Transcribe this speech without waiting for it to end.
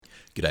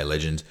G'day,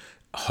 legend.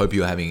 I hope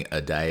you're having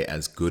a day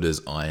as good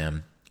as I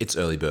am. It's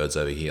early birds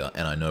over here,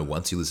 and I know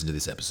once you listen to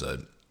this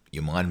episode,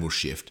 your mind will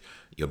shift,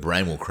 your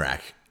brain will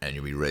crack, and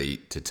you'll be ready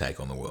to take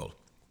on the world.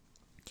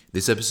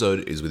 This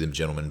episode is with a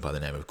gentleman by the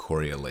name of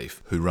Corrie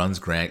Elieff, who runs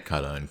Grant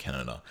Cardone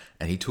Canada,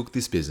 and he took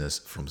this business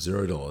from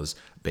 $0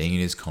 being in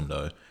his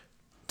condo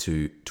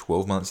to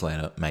 12 months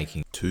later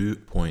making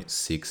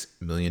 $2.6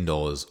 million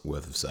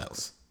worth of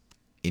sales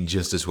in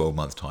just a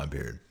 12-month time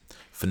period.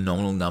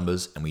 Phenomenal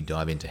numbers, and we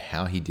dive into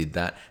how he did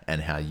that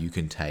and how you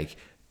can take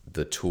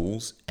the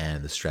tools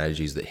and the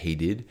strategies that he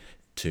did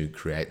to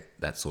create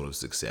that sort of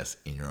success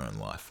in your own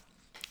life.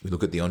 We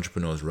look at the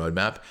entrepreneur's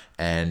roadmap,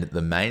 and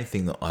the main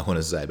thing that I want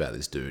to say about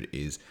this dude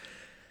is,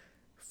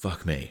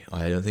 fuck me,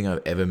 I don't think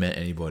I've ever met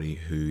anybody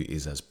who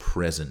is as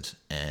present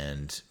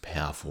and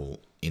powerful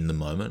in the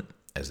moment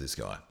as this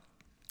guy.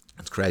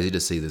 It's crazy to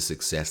see the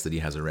success that he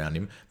has around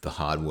him, the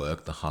hard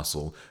work, the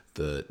hustle,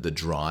 the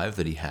drive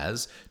that he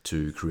has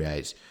to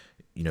create,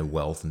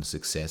 wealth and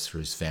success for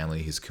his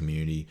family, his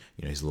community,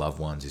 his loved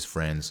ones, his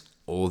friends,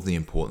 all of the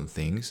important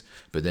things,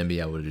 but then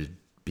be able to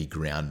be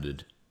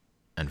grounded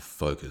and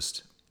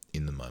focused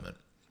in the moment.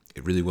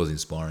 It really was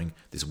inspiring.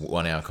 This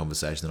 1 hour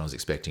conversation that I was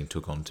expecting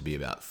took on to be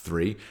about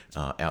 3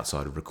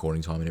 outside of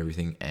recording time and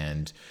everything.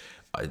 And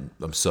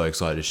I'm so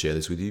excited to share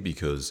this with you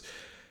because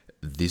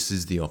this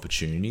is the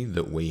opportunity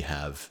that we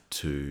have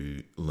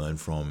to learn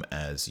from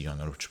as young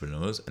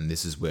entrepreneurs. And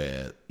this is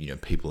where,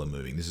 people are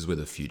moving. This is where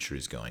the future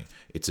is going.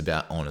 It's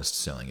about honest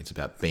selling. It's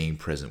about being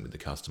present with the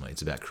customer.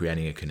 It's about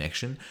creating a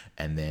connection.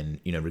 And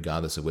then,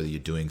 regardless of whether you're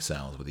doing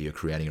sales, whether you're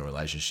creating a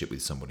relationship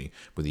with somebody,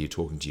 whether you're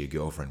talking to your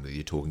girlfriend, whether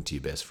you're talking to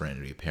your best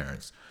friend or your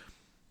parents,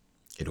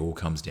 it all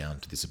comes down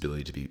to this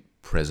ability to be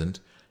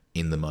present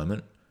in the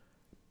moment,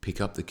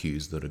 pick up the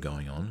cues that are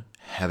going on,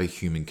 have a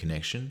human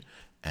connection,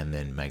 and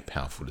then make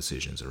powerful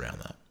decisions around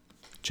that.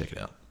 Check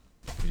it out.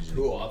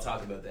 Cool, I'll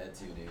talk about that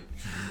too,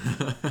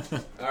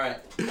 dude. All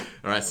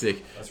right,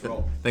 sick. Let's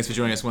roll. Thanks for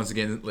joining us once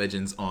again,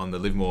 legends, on the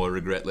Live More,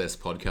 Regret Less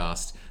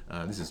podcast.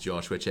 This is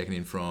Josh. We're checking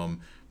in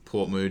from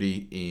Port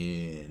Moody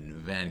in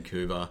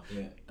Vancouver.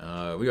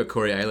 Yeah. We got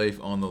Corrie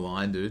Elieff on the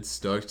line, dude.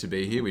 Stoked to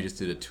be here. We just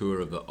did a tour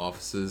of the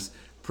offices.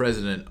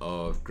 President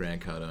of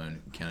Grant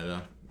Cardone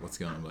Canada. What's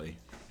going on, buddy?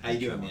 How you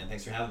doing, man?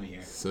 Thanks for having me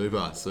here. Super.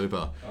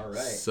 All right.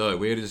 So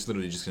we're just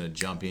literally just going to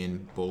jump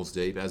in balls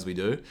deep as we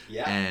do.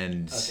 Yeah.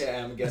 And okay,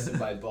 I'm guessing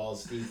by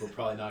balls deep, we're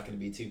probably not going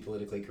to be too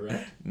politically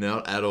correct.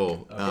 Not at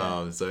all.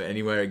 Okay. So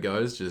anywhere it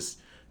goes, just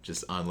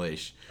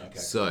unleash. Okay.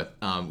 So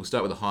we'll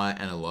start with a high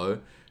and a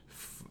low,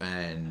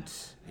 and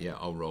yeah,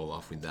 I'll roll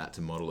off with that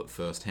to model it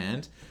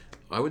firsthand.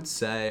 I would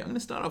say I'm going to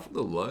start off with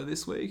a low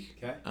this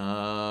week. Okay.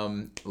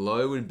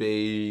 Low would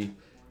be,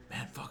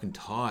 man, fucking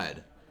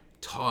tired,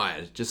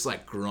 just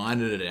like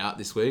grinded it out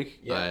this week.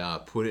 Yeah. I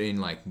put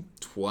in like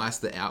twice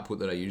the output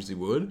that I usually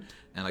would,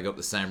 and I got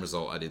the same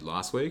result I did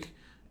last week.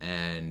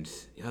 And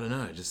I don't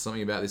know, just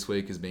something about this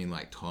week has been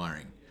like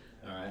tiring.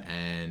 All right.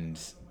 And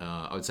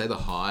I would say the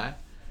high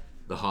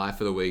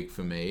for the week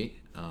for me,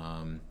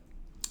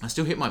 I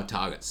still hit my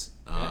targets.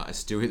 I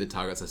still hit the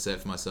targets I set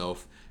for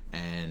myself,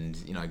 and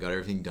I got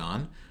everything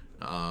done.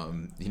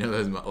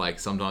 Those, like,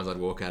 sometimes I'd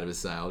walk out of a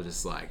sale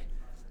just like,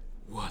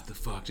 what the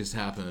fuck just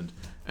happened?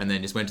 And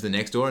then just went to the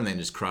next door and then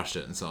just crushed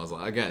it. And so I was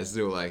like, okay, it's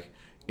still like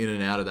in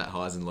and out of that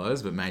highs and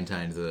lows, but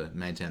maintain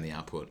the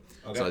output.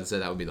 Okay. So I'd say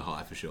that would be the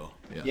high for sure.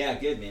 Yeah,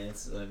 good, man.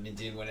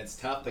 Dude, when it's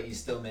tough but you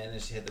still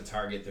manage to hit the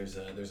target, there's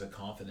a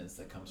confidence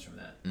that comes from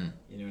that.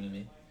 You know what I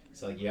mean?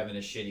 So like, you're having a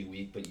shitty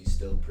week but you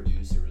still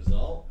produce a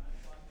result.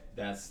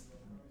 That's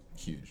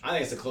huge. I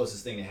think it's the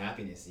closest thing to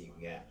happiness that you can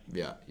get.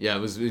 Yeah.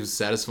 It was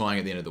satisfying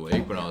at the end of the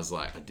week when I was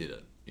like, I did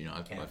it.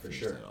 I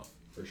finished it off.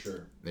 For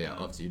sure. Yeah,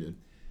 up to you, dude.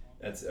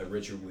 That's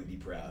Richard would be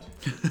proud.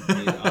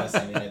 Dude,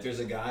 honestly, man, if there's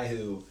a guy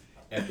who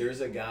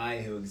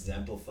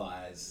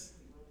exemplifies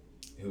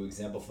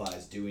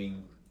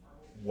doing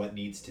what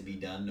needs to be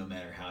done, no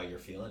matter how you're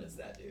feeling, it's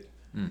that dude.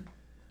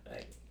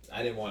 Like,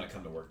 I didn't want to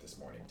come to work this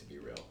morning, to be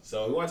real.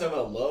 So we want to talk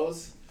about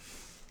lows.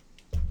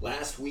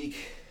 Last week,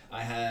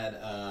 I had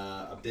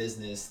a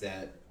business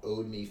that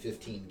owed me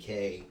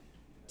 $15K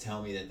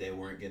tell me that they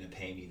weren't going to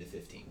pay me the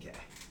 $15K.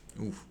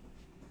 Oof.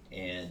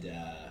 And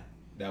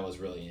that was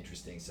really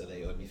interesting. So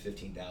they owed me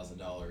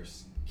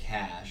 $15,000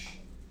 cash,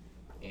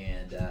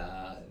 and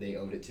they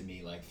owed it to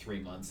me like 3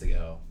 months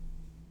ago,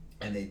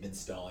 and they'd been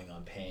stalling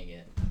on paying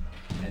it.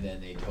 And then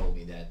they told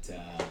me that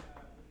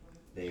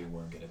they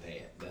weren't going to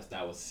pay it.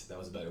 That was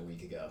about a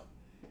week ago.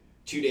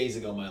 2 days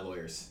ago, my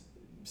lawyers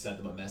sent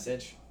them a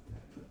message,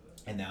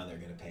 and now they're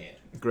going to pay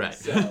it. Great.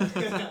 So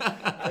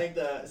I think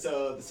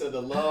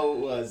the low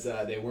was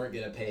they weren't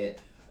going to pay it.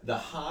 The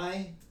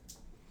high.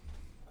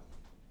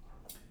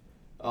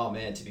 Oh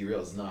man, to be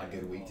real, it's not a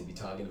good week to be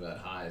talking about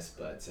highs,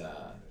 but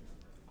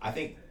I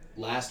think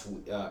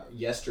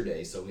yesterday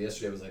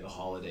was like a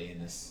holiday in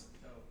this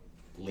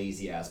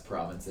lazy ass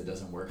province that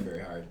doesn't work very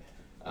hard.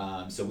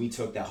 So we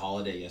took that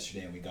holiday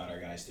yesterday and we got our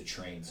guys to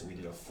train. So we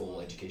did a full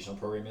educational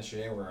program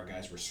yesterday where our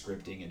guys were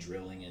scripting and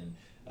drilling and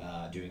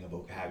doing a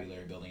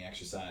vocabulary building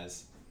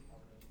exercise.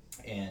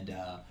 And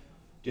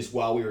just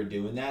while we were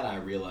doing that, I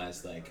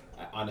realized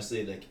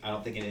honestly, I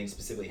don't think anything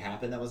specifically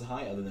happened that was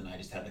high, other than I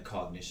just had the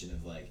cognition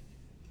of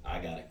I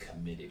got a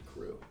committed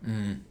crew.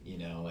 You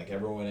know, like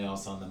everyone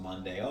else on the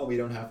Monday, oh, we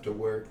don't have to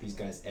work. These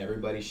guys,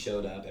 everybody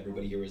showed up.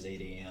 Everybody here was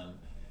 8 a.m.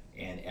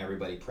 and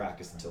everybody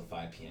practiced until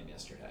 5 p.m.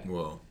 yesterday.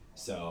 Whoa.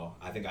 So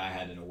I think I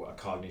had a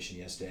cognition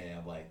yesterday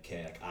of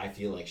okay, I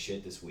feel like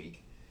shit this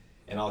week.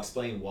 And I'll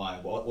explain why.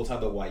 We'll talk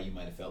about why you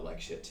might have felt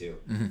like shit too.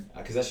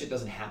 Because that shit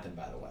doesn't happen,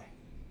 by the way.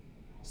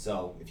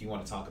 So if you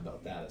want to talk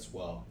about that as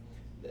well,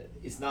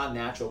 it's not a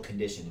natural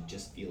condition to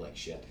just feel like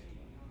shit.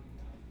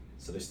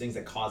 So there's things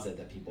that cause it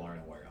that people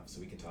aren't aware of.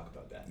 So we can talk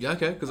about that. Yeah,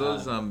 okay. Because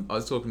I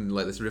was talking,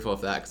 let's riff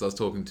off that, because I was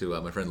talking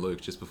to my friend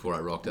Luke just before I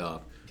rocked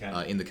up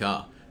in the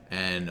car.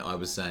 And I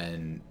was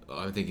saying,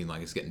 I'm thinking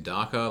it's getting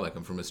darker. Like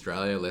I'm from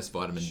Australia, less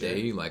vitamin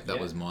D. Like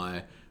that was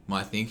my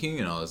thinking.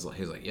 And he was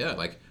like, yeah,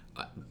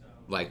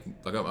 I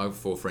have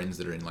 4 friends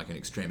that are in an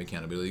extreme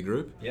accountability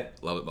group. Yeah.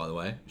 Love it, by the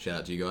way. Shout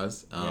out to you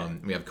guys.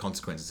 We have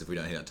consequences if we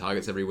don't hit our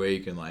targets every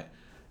week, and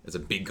there's a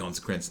big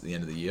consequence at the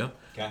end of the year.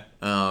 Okay.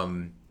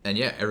 And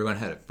yeah, everyone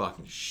had a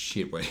fucking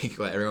shit week.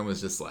 Everyone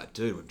was just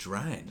dude, we're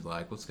drained.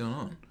 What's going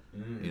on?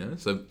 You know.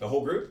 So the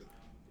whole group.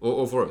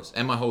 All 4 of us,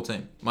 and my whole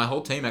team. My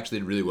whole team actually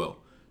did really well.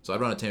 So I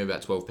run a team of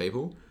about 12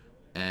 people,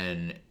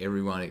 and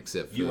everyone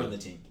except for... You run the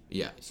team?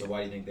 Yeah. So why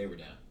do you think they were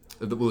down?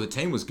 Well, the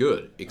team was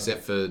good,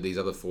 except for these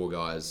other 4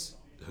 guys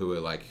who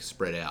were,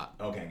 spread out.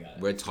 Okay, got it.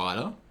 We're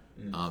tighter.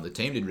 The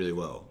team did really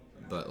well.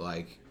 But,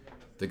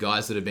 the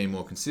guys that have been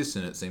more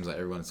consistent, it seems like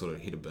everyone sort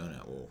of hit a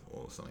burnout wall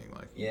or something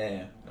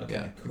Yeah. Okay.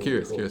 Yeah. Cool,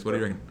 Curious. What do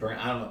you reckon?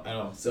 I don't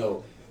know.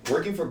 So,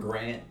 working for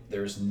Grant,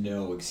 there's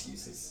no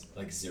excuses.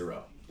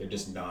 Zero. They're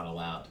just not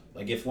allowed.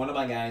 If one of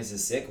my guys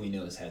is sick, we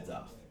know his head's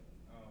off.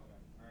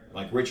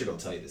 Richard will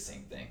tell you the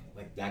same thing.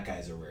 That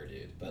guy's a rare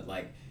dude. But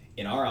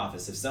in our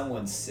office, if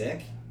someone's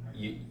sick,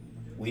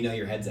 we know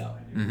your head's out.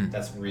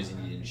 That's the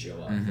reason you didn't show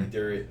up.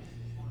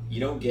 You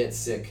don't get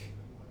sick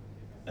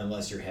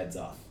unless your head's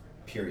off.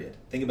 Period.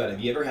 Think about it. Have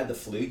you ever had the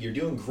flu? You're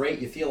doing great.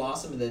 You feel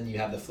awesome, and then you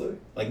have the flu.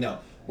 No.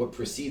 What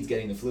precedes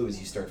getting the flu is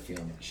you start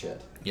feeling like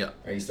shit. Yeah.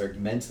 Or you start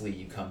mentally,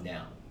 you come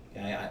down.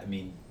 I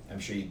mean, I'm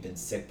sure you've been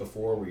sick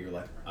before, where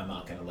you're I'm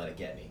not gonna let it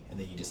get me, and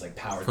then you just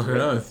power through it.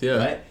 Earth, yeah.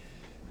 Right.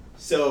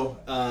 So,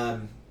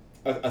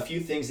 a few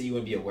things that you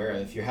would be aware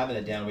of if you're having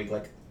a down week,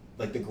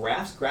 the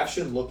graphs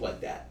shouldn't look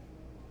like that.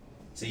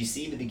 So you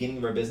see the beginning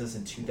of our business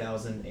in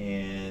 2000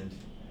 and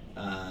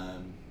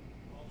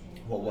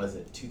what was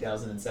it?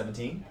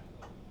 2017.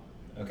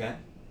 Okay.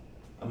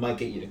 I might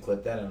get you to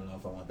clip that. I don't know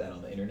if I want that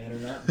on the internet or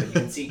not. But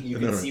you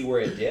can see where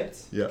it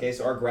dipped. Yeah. Okay.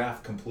 So our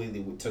graph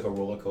completely took a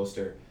roller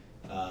coaster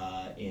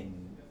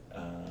in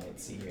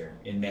let's see here,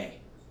 in May.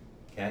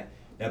 Okay.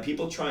 Now,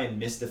 people try and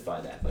mystify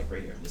that,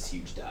 right here, this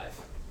huge dive.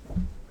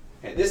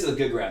 Okay, this is a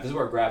good graph. This is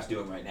what our graph's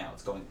doing right now.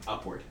 It's going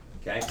upward,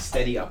 okay?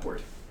 Steady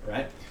upward,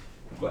 right?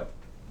 But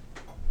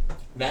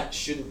that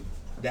shouldn't,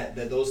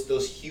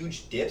 those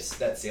huge dips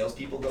that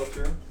salespeople go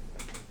through,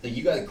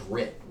 you got to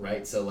grit,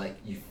 right? So,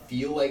 you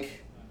feel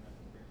like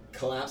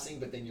collapsing,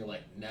 but then you're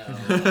no.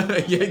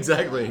 Yeah,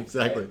 exactly.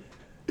 Right?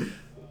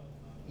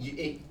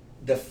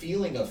 The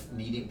feeling of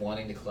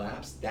wanting to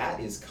collapse, that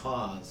is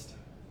caused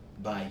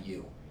by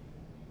you.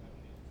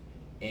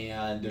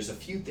 And there's a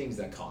few things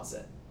that cause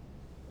it,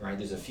 right?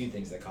 There's a few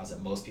things that cause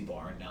it most people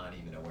are not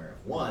even aware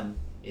of. One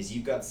is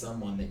you've got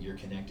someone that you're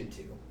connected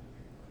to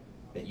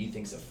that you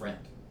think's a friend.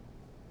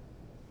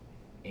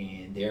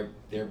 And they're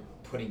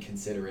putting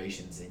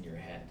considerations in your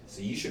head.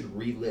 So you should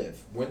relive.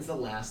 When's the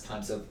last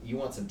time? So you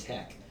want some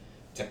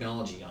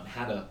technology on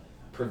how to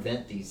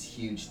prevent these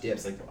huge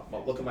dips.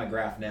 Look at my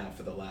graph now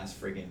for the last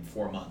friggin'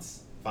 4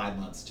 months, 5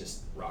 months,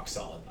 just rock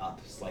solid,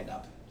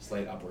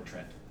 slight upward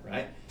trend,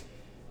 right?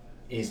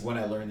 Is when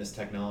I learned this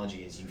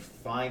technology is you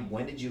find,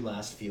 when did you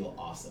last feel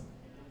awesome?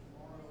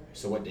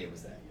 So what day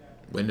was that?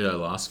 When did I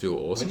last feel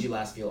awesome? When did you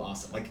last feel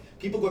awesome?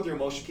 People go through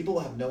emotion. People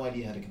have no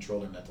idea how to control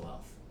their mental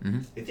health.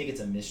 They think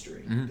it's a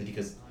mystery.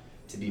 Because,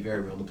 to be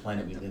very real, the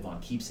planet we live on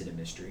keeps it a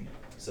mystery.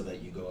 So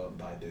that you go out and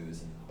buy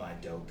booze and buy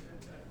dope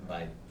and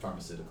buy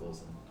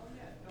pharmaceuticals and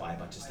buy a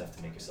bunch of stuff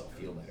to make yourself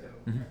feel better.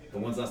 But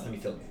when's the last time you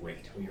felt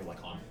great? Where you're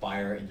on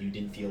fire and you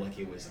didn't feel like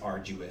it was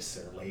arduous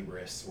or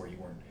laborious, where you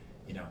weren't,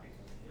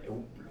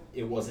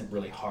 it wasn't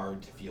really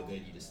hard to feel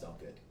good, you just felt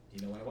good. Do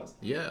you know when it was?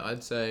 Yeah,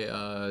 I'd say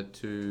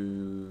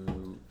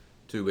 2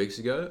 weeks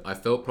ago. I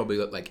felt probably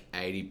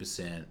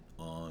 80%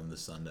 on the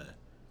Sunday.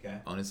 Okay.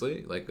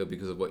 Honestly,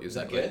 because of what you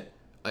said. Was that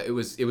good? It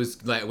was it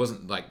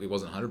wasn't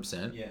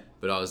 100%. Yeah.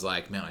 But I was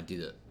man, I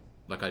did it.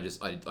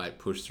 I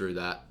pushed through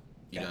that,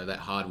 that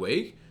hard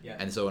week. Yeah.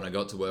 And so when I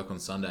got to work on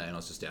Sunday and I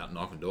was just out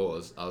knocking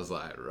doors, I was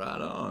right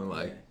on.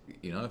 I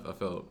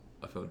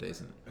felt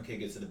decent. Okay,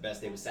 good. So the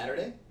best day was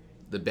Saturday?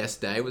 The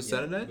best day was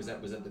Saturday? Was that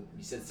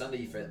you said Sunday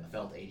you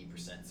felt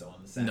 80%, so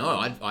on the Saturday? No,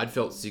 I'd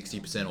felt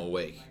 60% all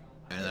week.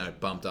 And then I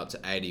bumped up to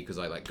 80 because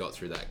I got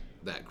through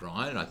that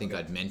grind, and I think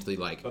I'd mentally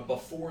But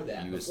before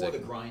that, before the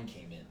grind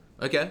came in.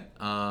 Okay.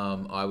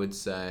 I would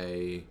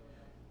say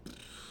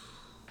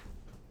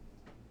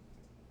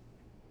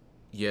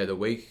the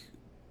week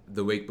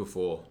the week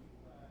before.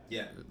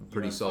 Yeah.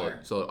 Pretty solid.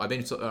 So I've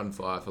been on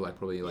fire for like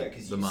probably like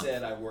because the you month.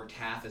 said I worked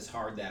half as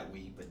hard that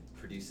week, but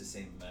produced the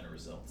same amount of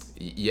results.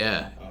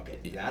 Yeah. Okay,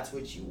 that's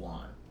what you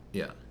want.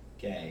 Yeah.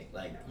 Okay,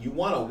 like you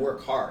want to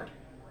work hard,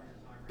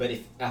 but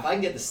if I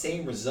can get the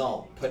same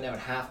result putting out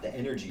half the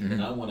energy, then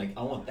I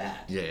want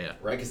that. Yeah.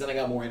 Right, because then I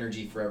got more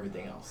energy for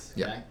everything else.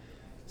 Okay? Yeah.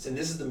 So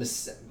this is the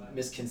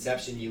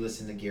misconception. You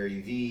listen to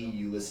Gary Vee,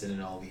 you listen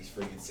to all these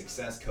freaking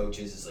success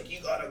coaches. It's like you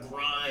gotta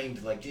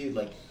grind. Like, dude,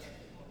 like.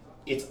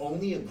 It's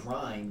only a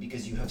grind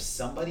because you have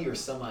somebody or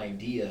some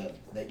idea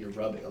that you're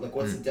rubbing. Like,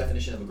 what's the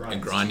definition of a grind?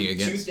 And grinding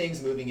against. Two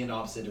things moving in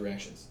opposite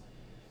directions.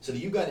 So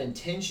you got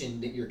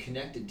intention that you're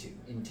connected to.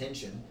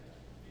 Intention,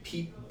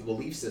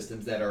 belief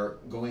systems that are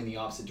going the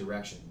opposite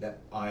direction.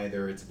 That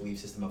either it's a belief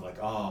system of like,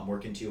 oh, I'm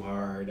working too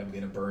hard, I'm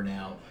going to burn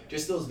out.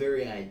 Just those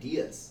very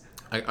ideas.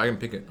 I can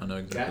pick it. I know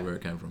exactly where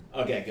it came from.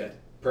 Okay, good.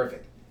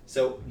 Perfect.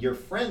 So your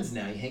friends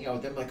now, you hang out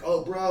with them like,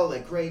 oh, bro,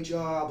 like, great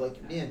job.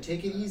 Like, man,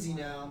 take it easy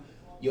now.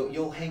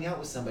 You'll hang out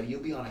with somebody, you'll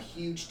be on a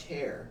huge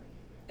tear,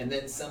 and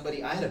then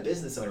somebody, I had a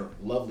business owner,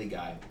 lovely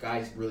guy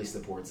really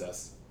supports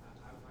us.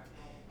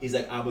 He's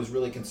like, I was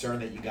really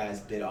concerned that you guys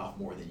bit off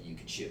more than you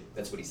could chew.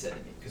 That's what he said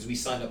to me, because we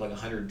signed up like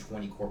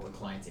 120 corporate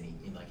clients in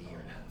like a year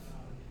and a half,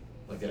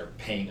 like that are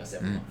paying us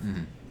every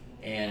month.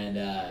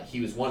 And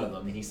he was one of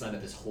them, and he signed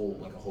up this whole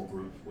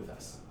group with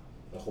us,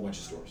 a whole bunch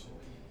of stores.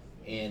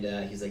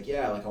 And he's like,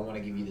 yeah, like I want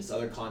to give you this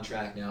other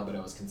contract now, but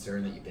I was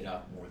concerned that you bit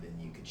off more than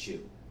you could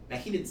chew. Now,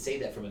 he didn't say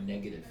that from a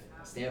negative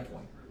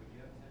standpoint,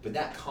 but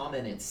that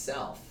comment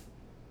itself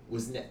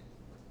was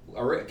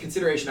a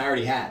consideration I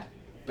already had,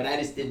 but I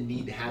just didn't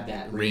need to have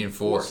that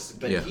reinforced.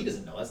 But he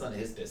doesn't know. That's not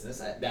his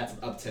business. That's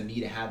up to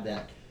me to have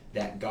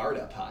that guard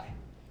up high.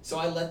 So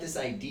I let this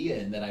idea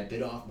in that I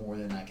bit off more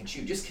than I can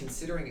chew, just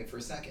considering it for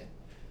a second.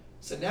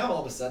 So now all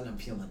of a sudden I'm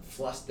feeling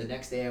flushed. The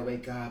next day I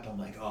wake up, I'm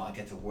like, oh, I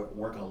get to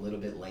work a little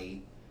bit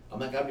late.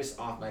 I'm like, I'm just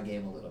off my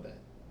game a little bit.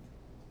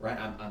 Right,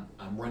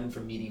 I'm running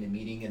from meeting to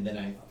meeting, and then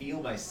I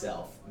feel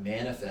myself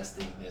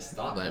manifesting this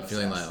thought process.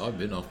 Feeling like I've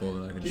been off more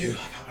than I can do. Dude,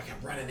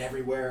 I'm running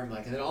everywhere. I'm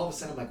like, and then all of a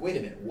sudden I'm like, wait a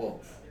minute, whoa.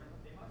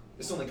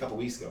 This is only a couple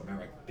weeks ago.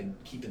 Remember, I've been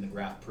keeping the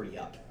graph pretty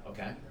up.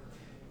 Okay,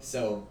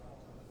 so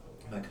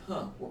I'm like,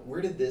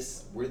 where did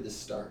this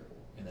start?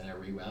 And then I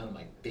rewound. I'm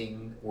like,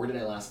 bing. Where did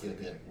I last feel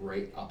good?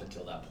 Right up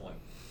until that point.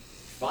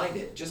 Find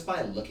it just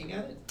by looking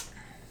at it.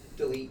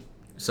 Delete.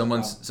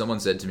 Someone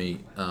said to me.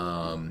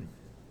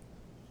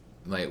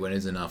 Like, when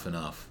is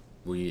enough?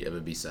 Will you ever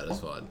be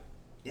satisfied?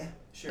 Yeah,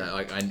 sure.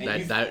 I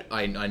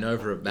know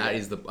that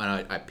is the.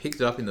 And I picked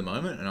it up in the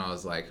moment, and I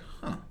was like,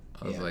 I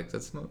was like,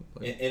 that's not.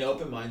 Like... An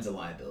open mind's a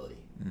liability.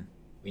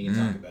 We can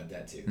talk about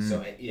that too. So,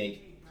 like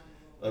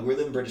we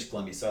live in British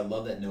Columbia, so I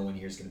love that no one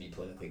here is going to be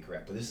politically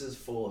correct. But this is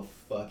full of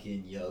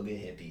fucking yoga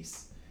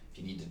hippies. If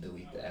you need to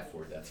delete the F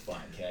word, that's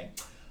fine. Okay.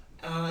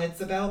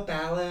 It's about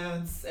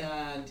balance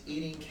and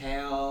eating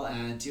kale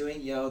and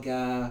doing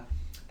yoga.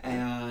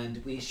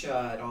 And we should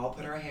all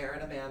put our hair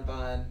in a man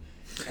bun,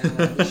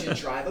 and we should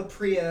drive a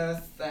Prius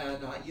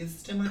and not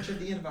use too much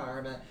of the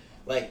environment.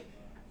 Like,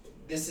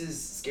 this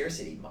is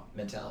scarcity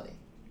mentality.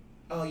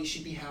 Oh, you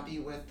should be happy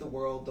with the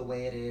world the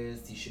way it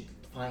is. You should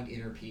find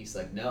inner peace.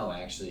 Like, no,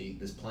 actually,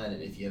 this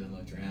planet, if you haven't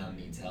looked around,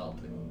 needs help,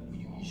 and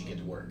you should get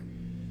to work.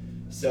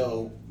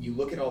 So you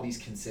look at all these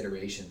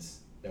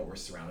considerations that we're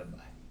surrounded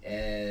by.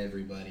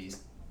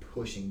 Everybody's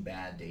pushing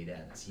bad data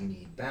at us. You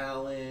need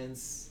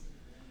balance.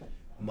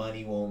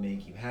 Money won't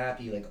make you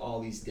happy, like all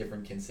these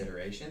different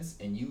considerations.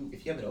 And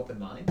if you have an open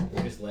mind,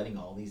 you're just letting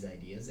all these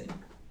ideas in.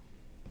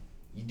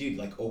 You do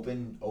like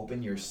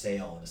open your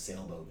sail in a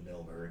sailboat in the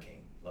middle of a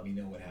hurricane. Let me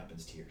know what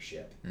happens to your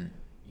ship.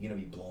 You're gonna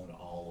be blown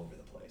all over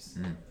the place.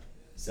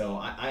 So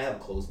I have a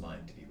closed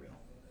mind, to be real.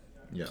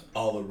 Yeah.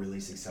 All the really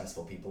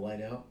successful people I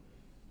know,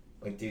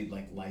 like, dude,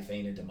 like, life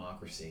ain't a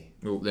democracy.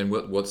 Well, then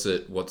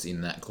what's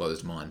in that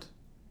closed mind?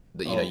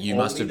 That you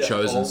must have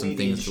chosen some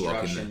things to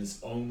lock in there.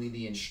 Only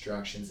the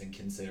instructions and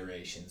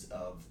considerations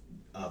of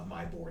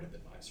my board of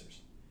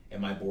advisors.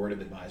 And my board of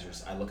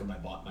advisors, I look at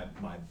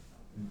my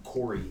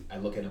Corey, I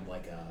look at him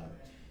like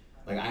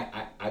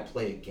I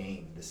play a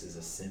game. This is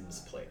a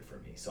Sims player for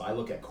me. So I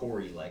look at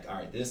Corey like, all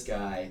right, this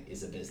guy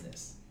is a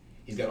business.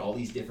 He's got all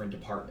these different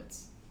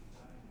departments.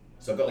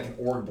 So I've got like an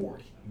org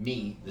board.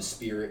 Me, the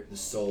spirit, the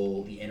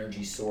soul, the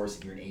energy source.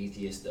 If you're an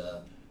atheist,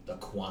 the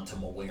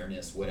quantum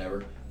awareness,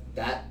 whatever.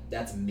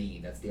 That's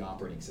me. That's the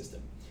operating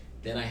system.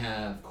 Then I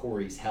have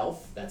Corey's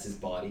health. That's his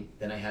body.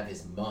 Then I have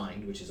his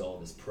mind, which is all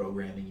of his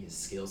programming, his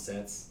skill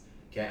sets.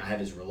 Okay, I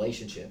have his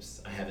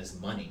relationships. I have his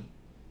money.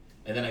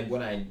 And then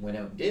what I went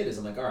out and did is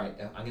I'm like, all right,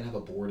 I'm gonna have a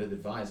board of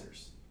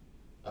advisors,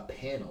 a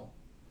panel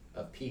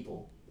of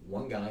people,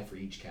 one guy for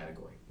each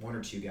category, one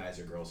or two guys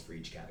or girls for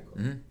each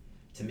category,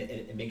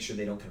 to make sure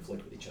they don't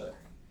conflict with each other.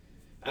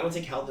 I don't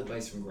take health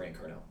advice from Grant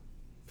Cardone.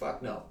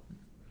 Fuck no.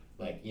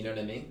 Like, you know what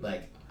I mean?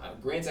 Like,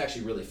 Grant's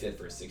actually really fit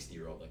for a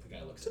 60-year-old. Like, the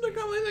guy looks. I can't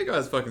believe that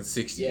guy's fucking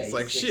 60. Yeah, it's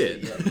like 60,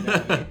 shit. Yeah, you know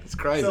what I mean? It's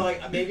crazy. So,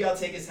 like, maybe I'll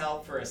take his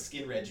help for a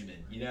skin regimen.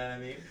 You know what I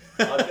mean?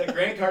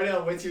 Grant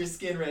Cardone, what's your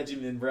skin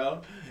regimen,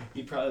 bro?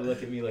 He'd probably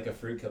look at me like a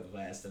fruit cup if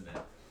I asked him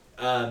that.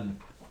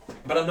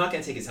 But I'm not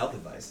gonna take his health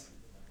advice.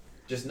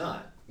 Just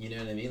not. You know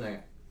what I mean?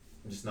 Like,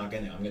 I'm just not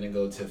gonna. I'm gonna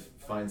go to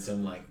find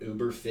some like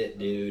uber fit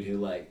dude who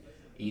like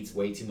eats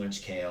way too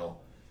much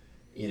kale.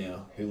 You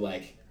know,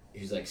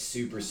 who's like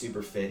super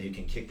fit, who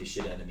can kick the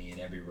shit out of me in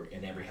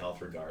every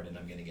health regard, and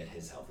I'm gonna get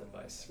his health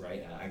advice,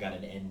 right? I got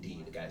an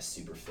ND. The guy's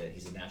super fit.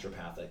 He's a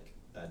naturopathic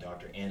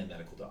doctor and a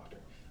medical doctor.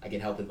 I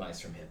get health advice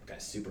from him. The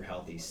guy's super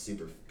healthy,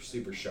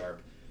 super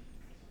sharp.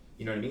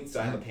 You know what I mean? So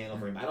I have a panel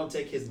for him. I don't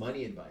take his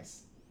money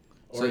advice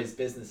or his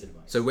business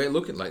advice. So we're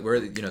looking like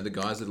the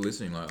guys that are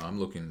listening. Like I'm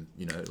looking,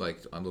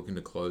 I'm looking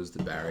to close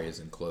the barriers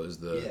and close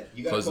the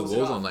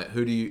walls on. Like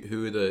could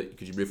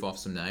you riff off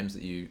some names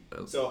that you?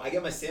 So I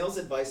get my sales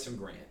advice from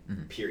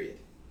Grant. Period.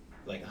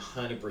 Like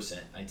 100%.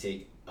 I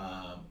take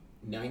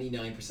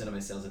 99% of my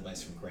sales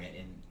advice from Grant,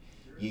 and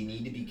you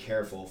need to be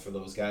careful for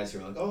those guys who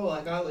are like, oh,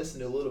 like I listen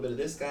to a little bit of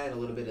this guy and a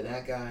little bit of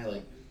that guy.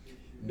 Like,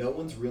 no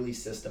one's really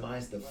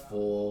systemized the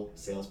full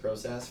sales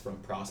process from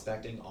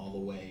prospecting all the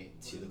way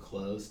to the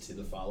close to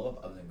the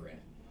follow-up other than Grant.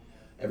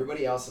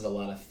 Everybody else has a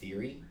lot of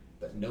theory,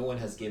 but no one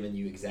has given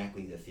you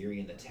exactly the theory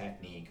and the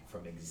technique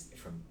from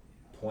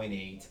point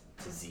A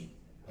to Z,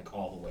 like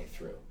all the way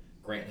through.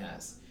 Grant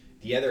has.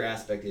 The other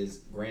aspect is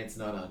Grant's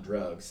not on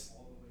drugs.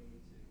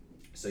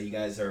 So you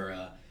guys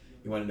are,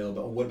 you want to know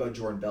about, what about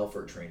Jordan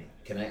Belfort training?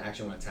 I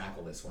actually want to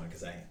tackle this one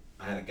because I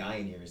had a guy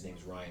in here, his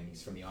name's Ryan,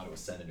 he's from the Ottawa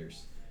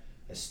Senators.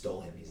 I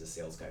stole him. He's a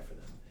sales guy for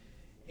them,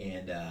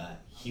 and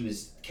he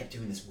kept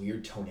doing this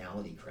weird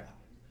tonality crap.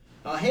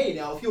 Hey,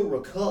 now if you'll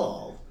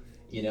recall,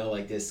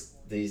 like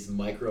these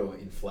micro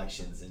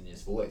inflections in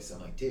his voice.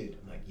 I'm like, dude,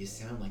 you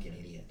sound like an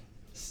idiot.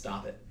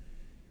 Stop it.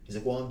 He's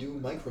like, well, I'm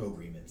doing micro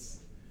agreements.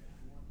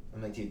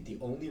 I'm like, dude, the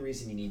only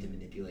reason you need to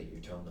manipulate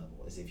your tone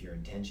level is if your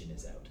intention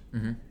is out.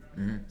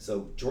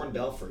 So Jordan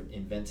Belfort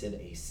invented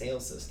a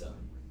sales system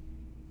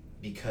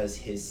because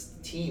his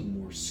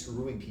team were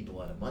screwing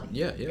people out of money.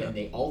 Yeah. And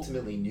they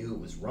ultimately knew it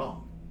was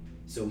wrong.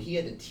 So he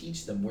had to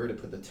teach them where to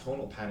put the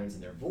tonal patterns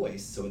in their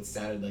voice so it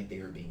sounded like they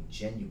were being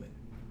genuine.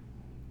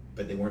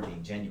 But they weren't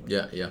being genuine.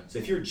 Yeah. So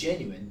if you're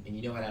genuine and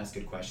you know how to ask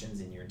good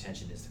questions and your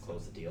intention is to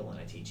close the deal and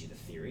I teach you the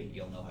theory,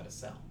 you'll know how to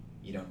sell.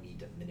 You don't need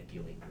to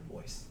manipulate your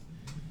voice.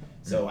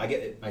 So I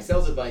get my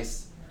sales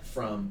advice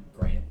from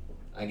Grant.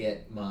 I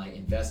get my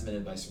investment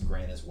advice from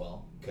Grant as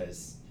well,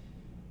 because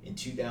in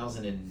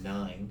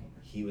 2009,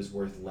 he was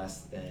worth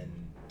less than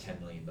 $10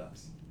 million.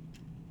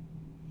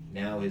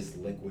 Now his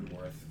liquid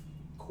worth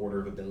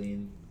 $250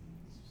 million,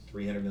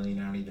 $300 million,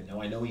 I don't even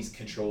know. I know he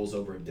controls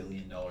over $1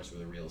 billion worth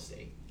of real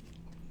estate.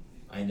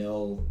 I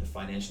know the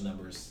financial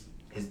numbers.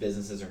 His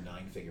businesses are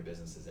 9-figure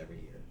businesses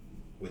every year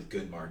with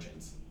good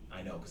margins.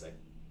 I know because I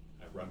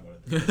run one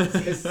of the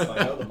businesses, so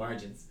I know the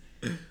margins.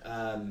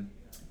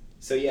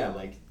 So yeah,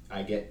 like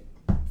I get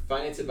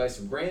finance advice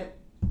from Grant.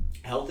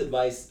 Health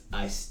advice,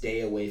 I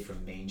stay away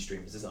from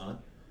mainstream. Is this on?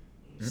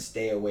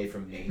 Stay away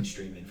from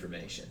mainstream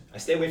information. I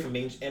stay away from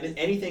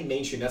anything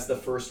mainstream. That's the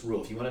first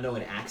rule. If you want to know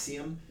an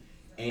axiom,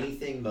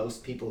 anything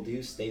most people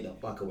do, stay the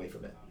fuck away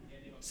from it.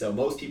 So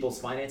most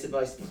people's finance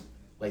advice,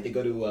 like they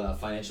go to a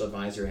financial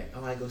advisor and,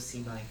 I go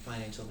see my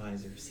financial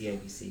advisor,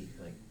 CIBC.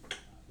 Like,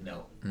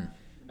 no.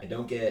 I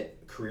don't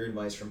get career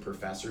advice from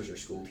professors or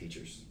school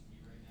teachers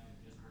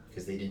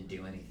because they didn't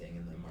do anything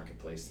in the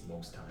marketplace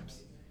most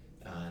times.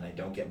 And I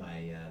don't get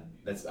my,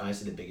 that's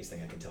honestly the biggest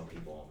thing I can tell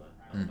people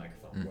on the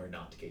microphone, where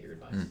not to get your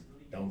advice.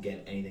 Don't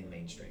get anything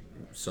mainstream.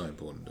 So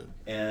important, dude.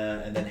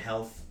 And then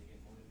health,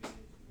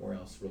 where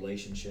else?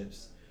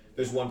 Relationships.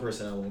 There's one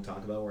person I won't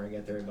talk about where I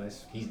get their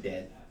advice. He's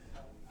dead.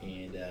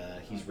 And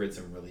he's written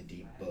some really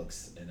deep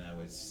books, and I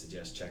would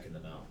suggest checking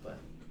them out, but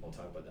we'll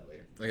talk about that later.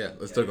 Okay,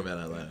 let's talk about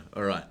that later.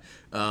 All right.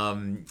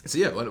 So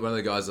yeah, one of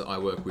the guys that I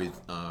work with,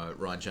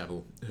 Ryan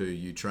Chappell, who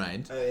you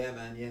trained. Oh yeah,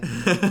 man, yeah.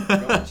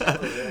 Ryan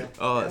Chappell, yeah.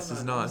 Oh, this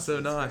is nice. So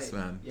nice, great.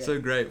 Man. Yeah. So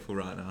grateful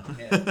right now.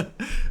 Yeah.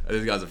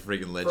 This guy's a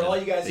freaking legend. For all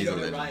you guys who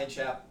don't know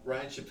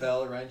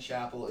Ryan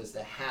Chappell is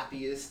the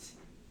happiest.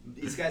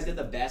 This guy's got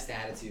the best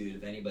attitude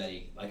of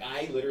anybody. Like,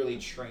 I literally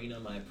train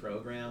on my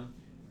program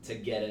to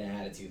get an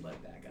attitude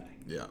like that guy.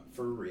 Yeah.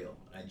 For real.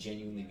 I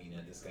genuinely mean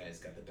it. This guy's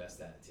got the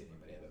best attitude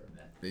anybody I've ever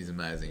met. He's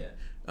amazing.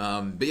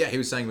 Yeah. But yeah, he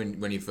was saying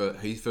when he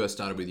first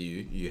started with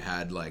you, you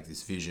had like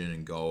this vision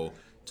and goal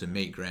to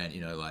meet Grant,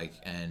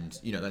 and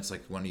that's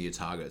like one of your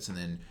targets, and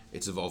then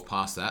it's evolved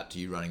past that to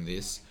you running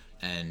this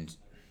and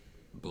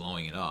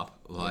blowing it up.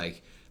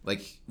 Like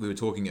we were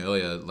talking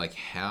earlier, like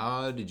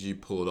how did you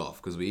pull it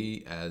off? Because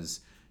we as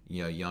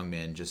young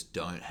men just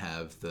don't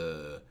have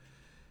there's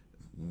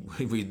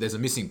a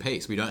missing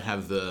piece. We don't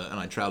have and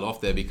I trailed off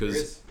there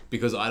because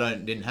I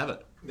didn't have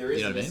it. There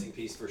is a missing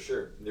piece for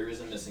sure. There is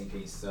a missing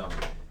piece. So,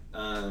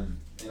 and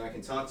I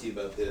can talk to you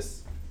about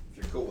this if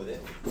you're cool with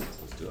it.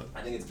 Let's do it.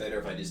 I think it's better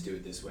if I just do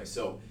it this way.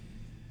 So,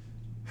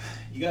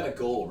 you got a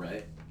goal,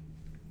 right?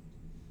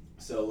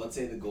 So let's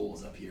say the goal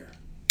is up here.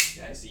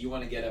 Okay, so you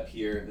want to get up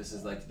here. This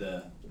is like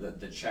the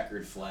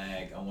checkered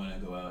flag. I want to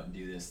go out and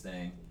do this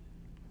thing.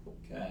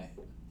 Okay.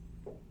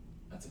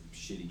 That's a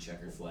shitty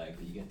checkered flag,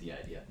 but you get the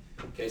idea.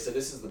 Okay, so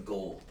this is the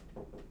goal.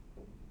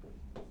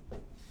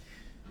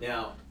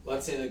 Now,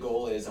 let's say the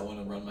goal is I want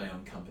to run my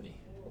own company.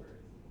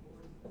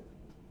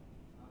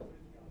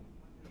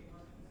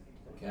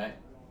 Okay?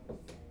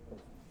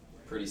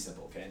 Pretty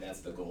simple, okay? That's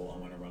the goal. I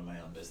want to run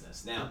my own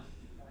business. Now,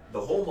 the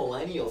whole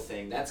millennial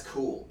thing, that's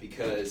cool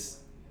because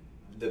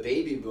the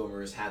baby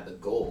boomers had the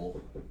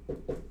goal,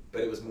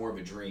 but it was more of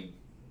a dream.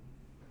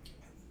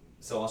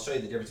 So I'll show you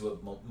the difference with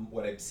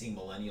what I've seen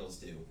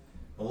millennials do.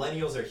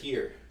 Millennials are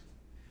here.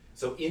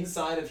 So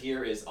inside of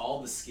here is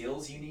all the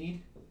skills you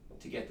need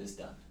to get this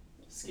done.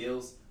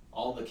 Skills,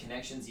 all the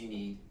connections you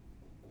need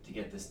to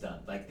get this done.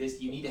 Like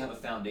this, you need to have a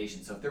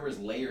foundation. So if there was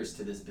layers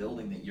to this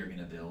building that you're going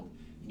to build,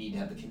 you need to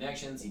have the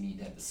connections, you need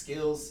to have the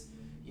skills,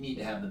 you need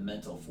to have the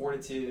mental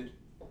fortitude.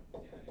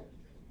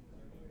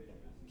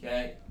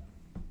 Okay?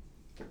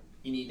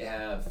 You need to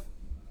have,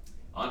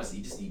 honestly,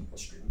 you just need,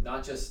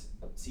 not just,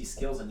 see,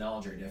 skills and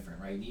knowledge are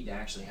different, right? You need to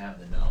actually have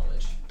the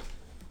knowledge.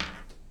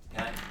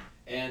 Okay?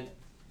 And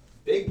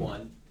big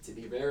one, to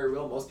be very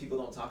real, most people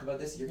don't talk about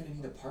this, you're going to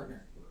need a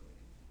partner.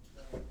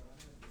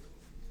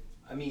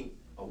 I mean,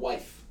 a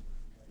wife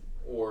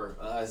or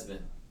a husband.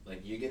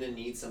 Like, you're going to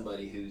need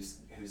somebody who's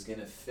going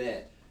to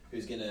fit,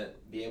 who's going to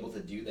be able to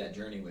do that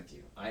journey with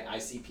you. I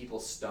see people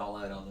stall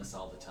out on this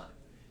all the time.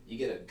 You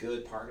get a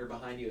good partner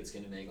behind you, it's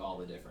going to make all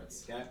the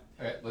difference. Okay?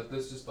 Okay,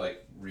 let's just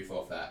like riff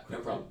off that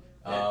quickly. No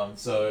problem.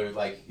 So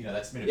like, you know,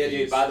 that's been a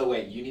dude, by the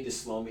way, you need to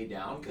slow me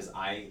down because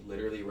I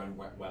literally run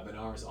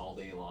webinars all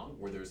day long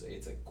where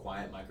it's a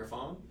quiet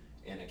microphone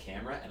and a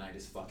camera and I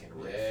just fucking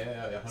riff.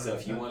 Yeah, 100%. So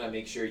if you want to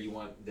make sure you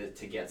want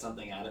to get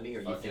something out of me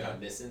or you think yeah. I'm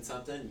missing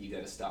something, you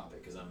got to stop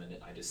it because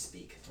I just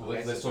speak. Well,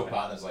 let's talk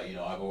partners. Like, you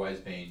know, I've always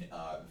been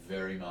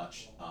very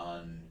much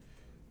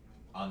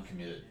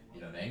uncommitted. You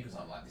know what I mean? Because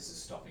I'm like, this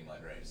is stopping my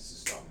dreams. This is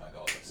stopping my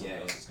goals. Like, something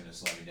else is going to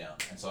slow me down.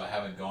 And so I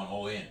haven't gone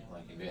all in,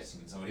 like investing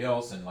in somebody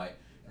else and like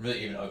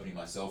really even opening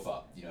myself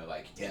up. You know,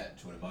 like to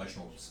an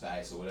emotional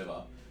space or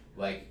whatever.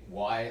 Like,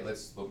 why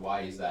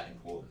is that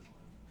important?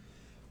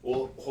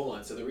 Well, hold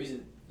on. So the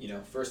reason, you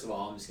know, first of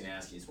all, I'm just going to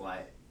ask you is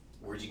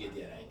where'd you get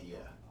that idea?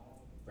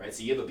 Right?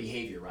 So you have a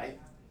behavior, right?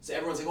 So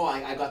everyone's like, oh,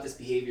 I got this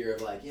behavior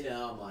of like, you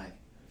know, I'm like,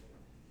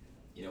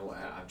 you know what?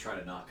 I'm trying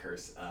to not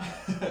curse.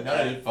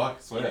 No, dude,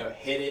 fuck, swear. You know,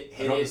 hit it,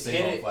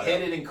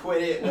 and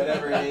quit it,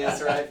 whatever it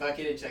is, right? Fuck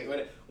it and check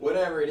it,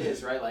 whatever it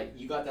is, right? Like,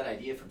 you got that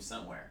idea from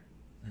somewhere.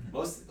 Mm-hmm.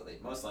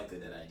 Most likely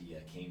that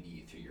idea came to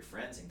you through your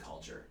friends and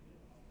culture.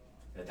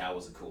 That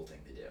was a cool thing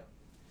to do.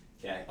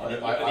 Okay. I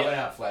went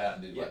out flat out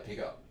and did like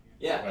pickup.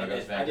 Yeah, when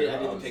I did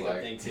the pickup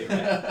thing too.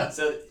 Right?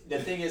 So the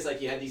thing is,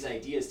 like, you had these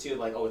ideas too,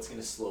 like, oh, it's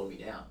going to slow me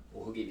down.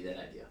 Well, who gave you that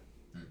idea?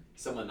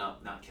 Someone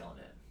not killing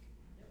it.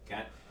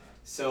 Okay.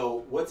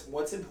 So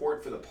what's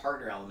important for the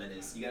partner element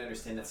is you got to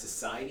understand that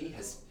society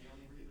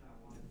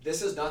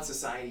this is not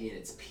society in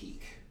its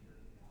peak.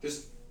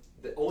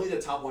 Only the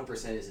top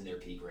 1% is in their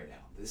peak right now.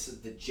 This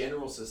is the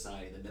general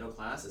society. The middle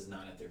class is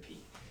not at their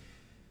peak.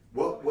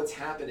 What's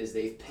happened is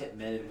they've pit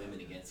men and women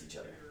against each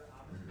other.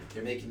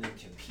 They're making them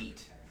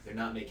compete. They're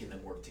not making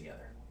them work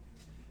together.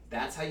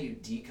 That's how you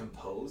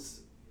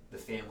decompose the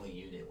family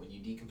unit. When you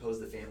decompose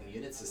the family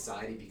unit,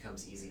 society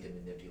becomes easy to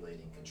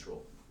manipulate and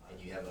control. And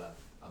you have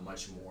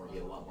you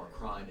have a lot more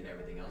crime and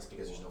everything else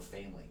because there's no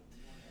family.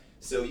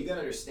 So you got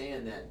to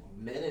understand that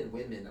men and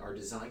women are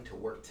designed to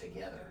work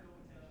together.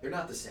 They're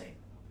not the same.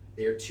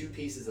 They are two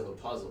pieces of a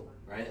puzzle,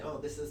 right? Oh,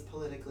 this is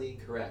politically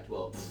incorrect.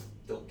 Well,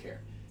 don't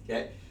care.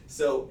 Okay?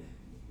 So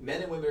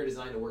men and women are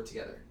designed to work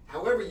together.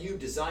 However you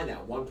design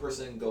that, one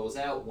person goes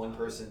out, one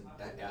person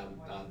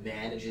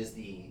manages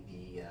the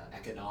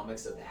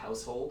economics of the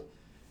household.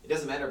 It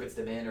doesn't matter if it's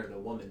the man or the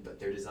woman,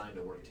 but they're designed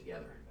to work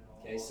together.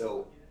 Okay,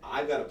 so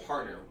I've got a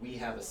partner. We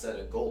have a set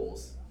of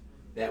goals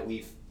that I'm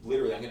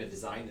going to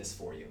design this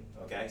for you.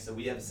 Okay, so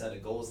we have a set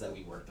of goals that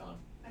we worked on.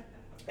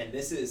 And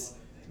this is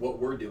what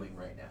we're doing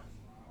right now.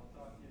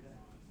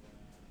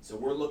 So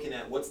we're looking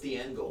at what's the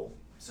end goal.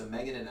 So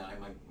Megan and I,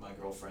 my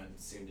girlfriend,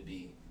 soon to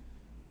be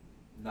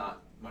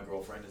not my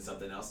girlfriend and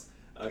something else.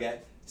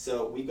 Okay,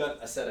 so we've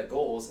got a set of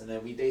goals, and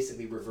then we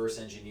basically reverse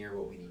engineer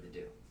what we need to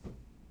do.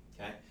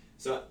 Okay,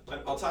 so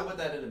I'll talk about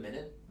that in a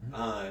minute.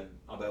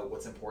 About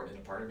what's important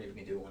in a partner. Maybe we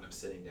can do it when I'm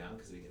sitting down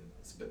because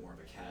it's a bit more of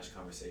a cash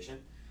conversation.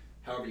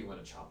 However you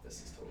want to chop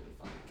this is totally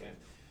fine. Okay,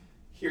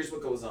 here's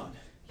what goes on.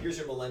 Here's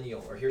your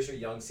millennial, or here's your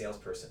young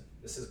salesperson.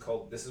 This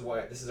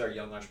is our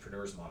young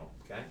entrepreneurs model.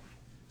 Okay,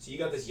 so you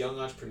got this young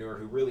entrepreneur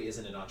who really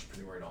isn't an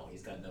entrepreneur at all.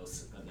 He's got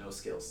no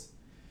skills.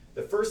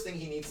 The first thing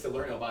he needs to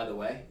learn, oh, by the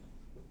way,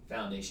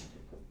 foundation,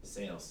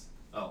 sales.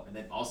 Oh, and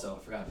then also,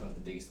 I forgot about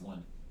the biggest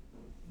one,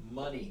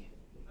 money.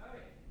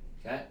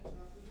 Okay?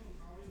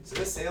 So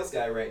this sales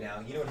guy right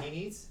now, you know what he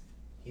needs?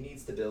 He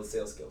needs to build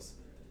sales skills.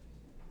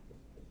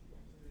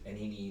 And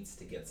he needs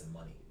to get some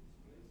money.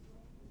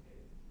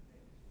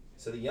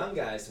 So the young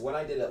guys, what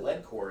I did at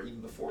LeadCore,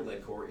 even before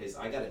LeadCore, is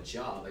I got a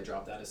job. I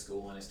dropped out of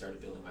school and I started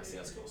building my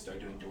sales skills,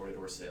 started doing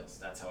door-to-door sales.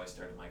 That's how I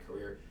started my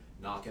career,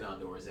 knocking on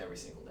doors every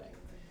single day.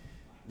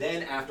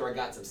 Then after I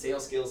got some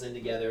sales skills in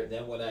together,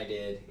 then what I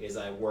did is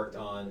I worked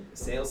on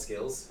sales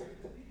skills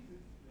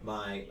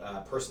my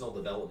personal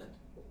development.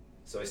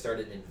 So I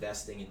started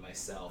investing in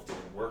myself, doing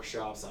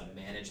workshops on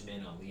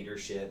management, on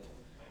leadership,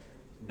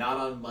 not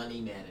on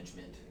money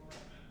management.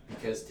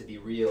 Because to be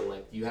real,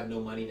 like, you have no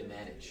money to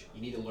manage.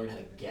 You need to learn how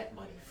to get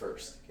money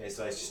first. Okay,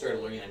 so I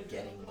started learning on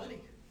getting money.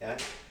 Okay?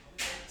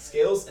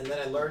 Skills, and then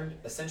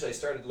I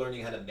started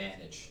learning how to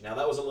manage. Now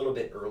that was a little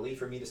bit early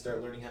for me to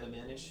start learning how to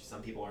manage.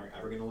 Some people aren't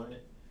ever going to learn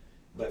it.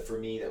 But for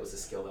me, that was a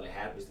skill that I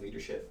had, was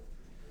leadership.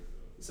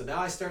 So now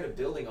I started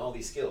building all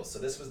these skills. So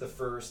this was the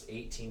first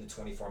 18 to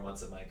 24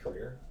 months of my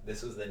career.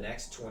 This was the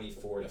next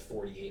 24 to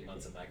 48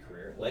 months of my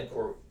career.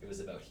 Leadcore, it was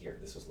about here.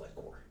 This was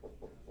Leadcore.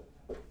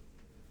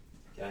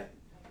 Okay?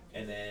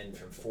 And then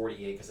from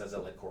 48, because I was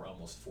at Leadcore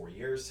almost 4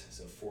 years,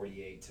 so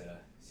 48 to,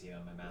 see,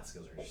 my math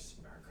skills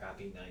are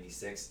crappy,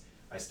 96,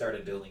 I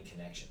started building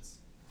connections.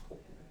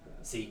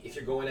 See, if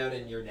you're going out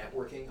and you're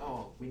networking,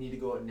 we need to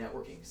go out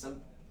networking.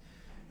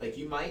 Like,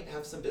 you might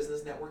have some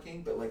business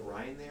networking, but like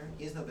Ryan there,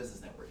 he has no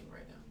business networking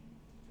right now.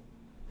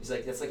 He's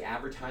like, that's like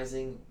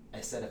advertising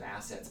a set of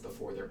assets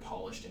before they're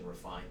polished and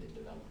refined and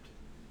developed.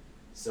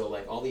 So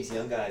like all these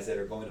young guys that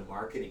are going to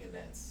marketing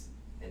events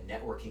and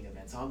networking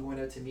events, I'm going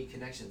out to meet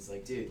connections.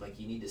 Like, dude, like,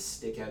 you need to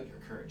stick out your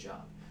current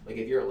job. Like,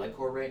 if you're at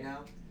Leadcore right now,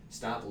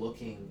 stop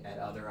looking at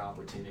other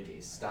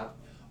opportunities. Stop,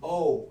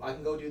 I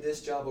can go do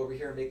this job over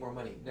here and make more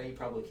money. No, you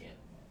probably can't.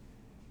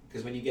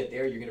 Because when you get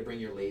there, you're going to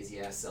bring your lazy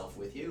ass self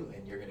with you,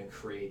 and you're going to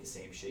create the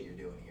same shit you're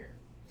doing here.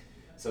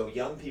 So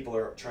young people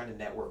are trying to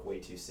network way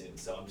too soon.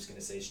 So I'm just going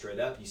to say straight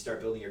up, you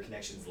start building your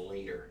connections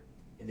later.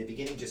 In the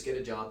beginning, just get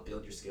a job,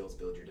 build your skills,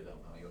 build your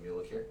development. You want me to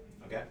look here?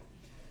 Okay.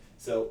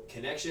 So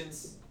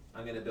connections,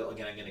 I'm going to build,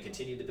 again, I'm going to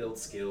continue to build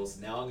skills.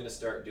 Now I'm going to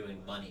start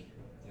doing money.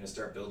 I'm going to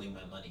start building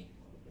my money.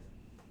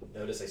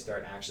 Notice I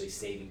start actually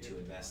saving to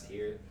invest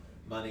here,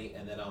 money,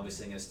 and then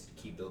obviously I'm going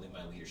to keep building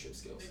my leadership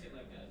skills.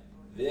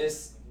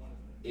 This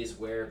is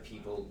where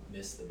people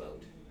miss the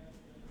boat.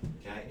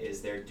 Okay,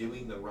 is they're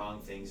doing the wrong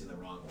things in the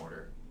wrong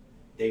order.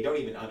 They don't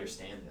even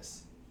understand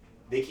this.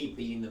 They keep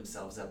beating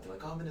themselves up. They're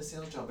like, I'm in a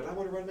sales job, but I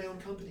want to run my own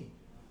company.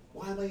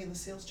 Why am I in the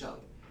sales job?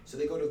 So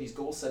they go to these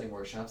goal setting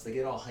workshops, they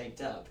get all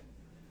hyped up,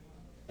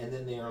 and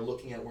then they are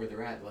looking at where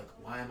they're at, like,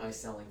 why am I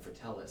selling for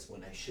TELUS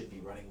when I should be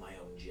running my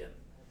own gym?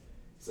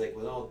 It's like,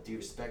 with all due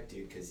respect,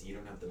 dude, because you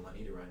don't have the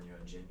money to run your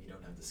own gym, you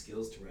don't have the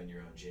skills to run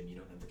your own gym, you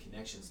don't have the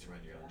connections to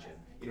run your own gym,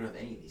 you don't have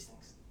any of these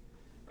things.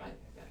 Right?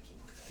 Gotta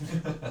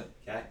keep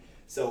okay?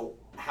 So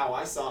how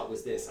I saw it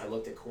was this. I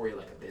looked at Corey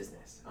like a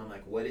business. I'm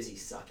like, what does he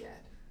suck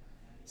at?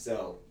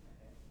 So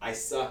I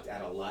sucked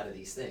at a lot of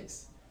these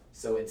things.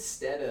 So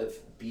instead of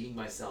beating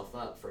myself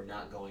up for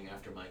not going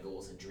after my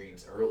goals and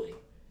dreams early,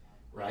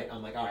 right?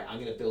 I'm like, all right, I'm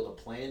going to build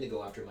a plan to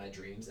go after my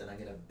dreams, and I'm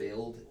going to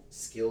build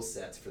skill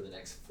sets for the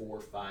next 4,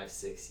 5,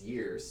 6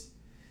 years,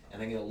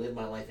 and I'm going to live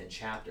my life in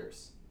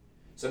chapters.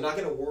 So I'm not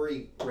going to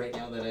worry right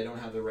now that I don't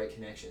have the right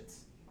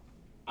connections.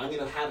 I'm going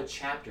to have a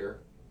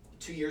chapter.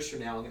 2 years from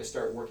now, I'm going to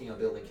start working on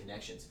building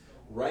connections.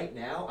 Right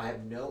now, I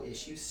have no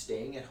issue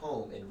staying at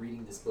home and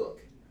reading this book.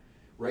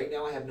 Right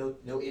now, I have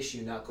no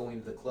issue not going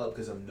to the club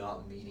because I'm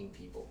not meeting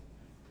people.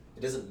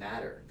 It doesn't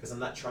matter because I'm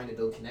not trying to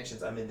build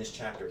connections. I'm in this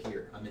chapter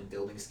here. I'm in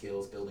building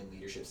skills, building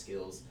leadership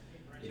skills.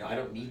 I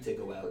don't need to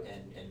go out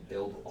and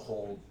build a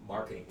whole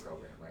marketing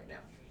program right now.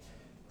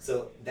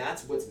 So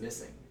that's what's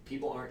missing.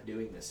 People aren't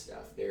doing this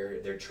stuff.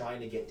 They're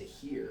trying to get to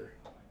here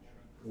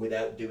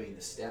without doing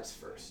the steps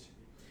first.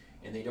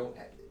 And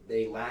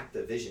they lack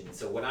the vision.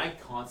 So what I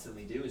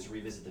constantly do is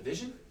revisit the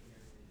vision.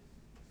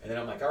 And then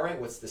I'm like, all right,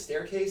 what's the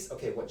staircase?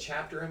 Okay, what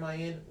chapter am I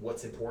in?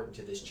 What's important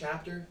to this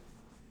chapter?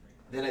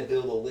 Then I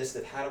build a list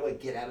of how do I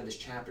get out of this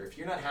chapter. If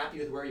you're not happy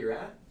with where you're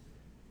at,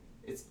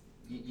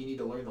 you need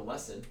to learn the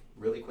lesson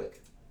really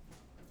quick.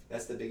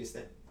 That's the biggest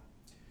thing.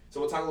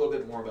 So we'll talk a little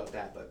bit more about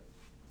that, but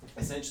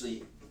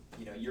essentially,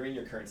 you're in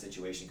your current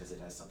situation because it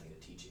has something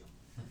to teach you,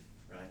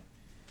 right?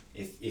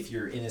 If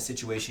you're in a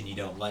situation you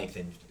don't like,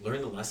 then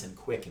learn the lesson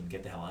quick and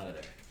get the hell out of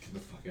there. Get the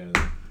fuck out of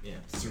there. Yeah.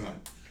 That's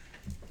right.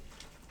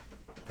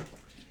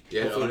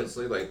 Yeah,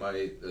 honestly, like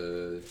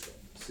the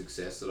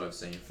success that I've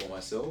seen for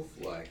myself,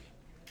 like,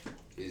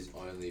 is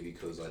only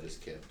because I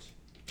just kept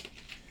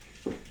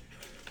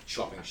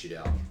chopping shit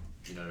out.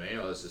 You know what I mean?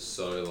 I was just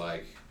so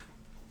like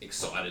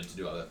excited to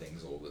do other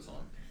things all the time.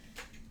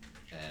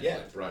 And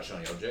like bright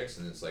shiny objects,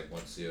 and it's like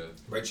once you're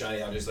Bright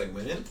shiny objects like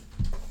women?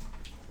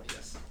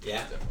 yes,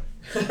 Yeah. definitely.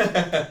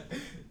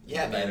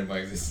 Yeah, Man man. in my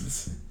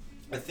existence.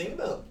 The thing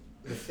about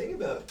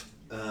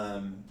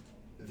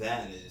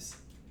that is,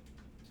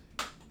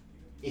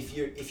 if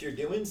you're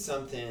doing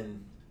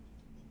something,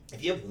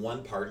 if you have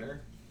one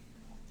partner,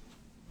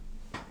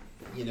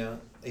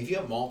 if you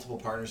have multiple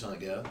partners on the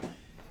go,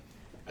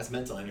 that's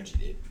mental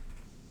energy,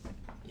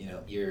 dude.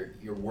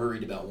 You're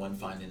worried about one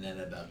finding out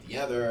about the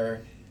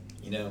other.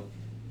 You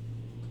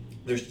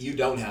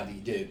don't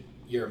have dude.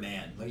 You're a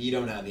man. Like, you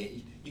don't have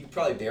you can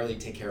probably barely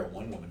take care of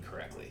one woman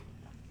correctly.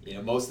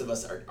 Most of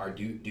us are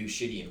do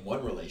shitty in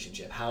one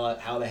relationship.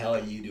 How the hell are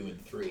you doing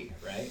 3,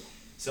 right?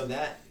 So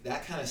that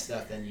kind of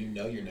stuff, then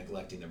you're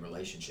neglecting the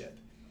relationship.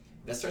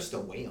 That starts to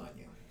weigh on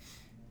you.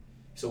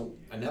 So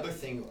another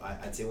thing,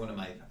 I'd say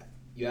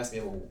you asked me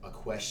a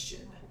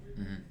question.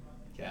 Mm-hmm.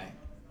 Okay.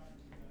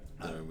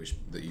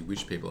 That you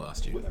wish people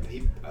asked you.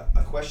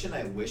 A question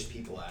I wish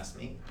people asked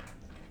me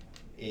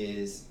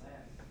is,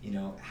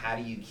 how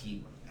do you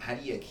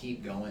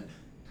keep going?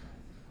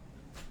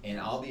 And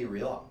I'll be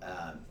real.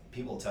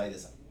 People will tell you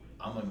this.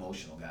 I'm an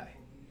emotional guy.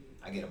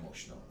 I get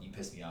emotional. You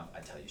piss me off, I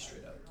tell you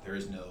straight up.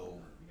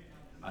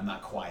 I'm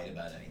not quiet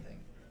about anything.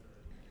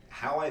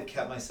 How I've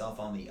kept myself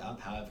on the up,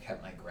 how I've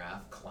kept my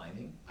graph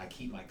climbing, I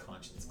keep my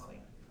conscience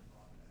clean.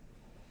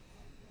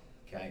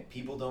 Okay?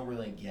 People don't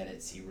really get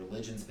it. See,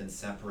 religion's been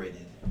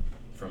separated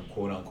from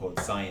quote unquote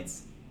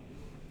science.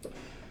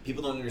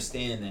 People don't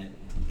understand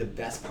that the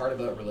best part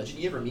about religion,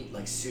 you ever meet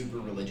like super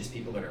religious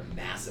people that are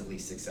massively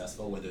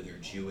successful, whether they're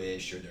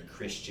Jewish or they're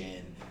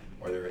Christian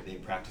or they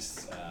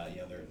practice,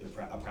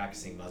 they're a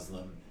practicing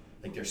Muslim,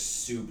 like they're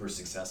super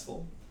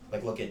successful.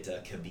 Like look at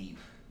Khabib,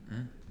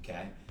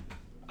 okay?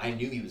 I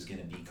knew he was going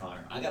to beat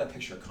Conor. I got a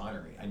picture of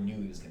Conor. I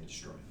knew he was going to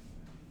destroy him,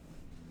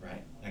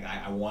 right? Like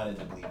I wanted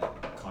to believe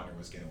that Conor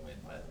was going to win,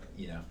 but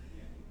dude,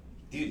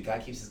 the guy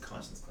keeps his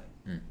conscience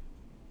clean.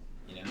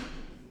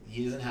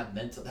 He doesn't have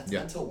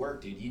mental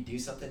work, dude. You do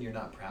something you're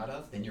not proud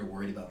of, then you're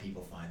worried about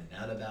people finding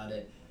out about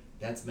it.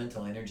 That's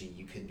mental energy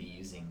you could be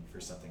using for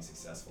something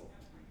successful.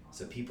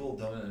 So people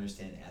don't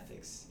understand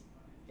ethics.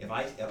 If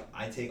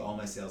I take all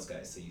my sales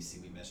guys, so you see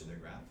we measure their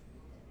graph.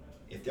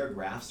 If their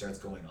graph starts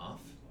going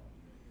off,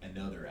 I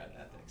know they're at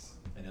ethics.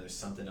 I know there's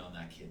something on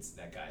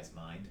that guy's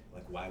mind.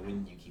 Like, why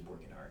wouldn't you keep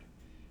working hard?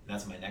 And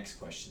that's my next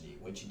question to you.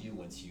 What'd you do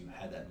once you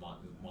had that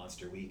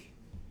monster week?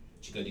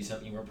 Did you go do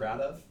something you were proud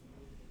of?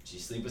 Did you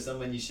sleep with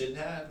someone you shouldn't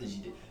have?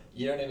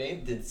 You know what I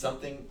mean? Did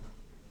something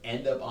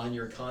end up on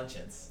your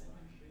conscience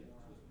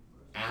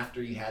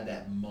after you had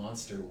that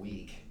monster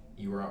week?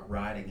 You were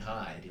riding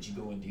high. Did you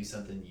go and do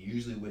something you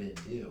usually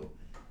wouldn't do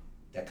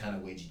that kind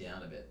of weighed you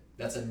down a bit?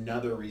 That's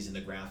another reason the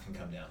graph can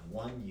come down.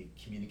 One, you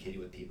communicated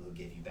with people who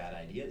gave you bad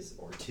ideas,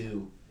 or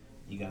two,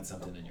 you got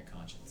something in your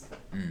conscience.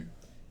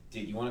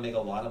 Dude, you want to make a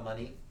lot of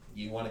money?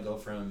 You want to go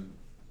from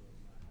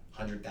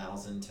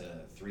 100,000 to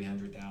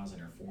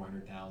 300,000 or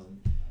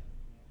 400,000?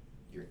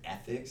 Your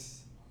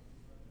ethics.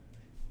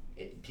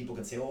 People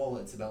can say, "Oh,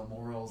 it's about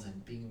morals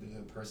and being a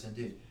good person."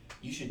 Dude,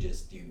 you should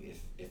just do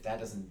if that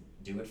doesn't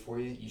do it for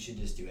you, you should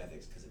just do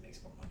ethics because it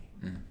makes more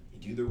money. You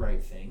do the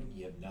right thing.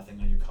 You have nothing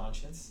on your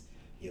conscience.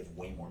 You have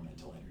way more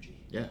mental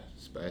energy. Yeah,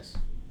 space,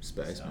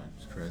 man.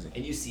 It's crazy.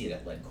 And you see it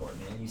at Lead Court,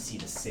 man. You see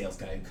the sales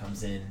guy who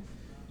comes in,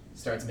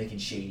 starts making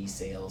shady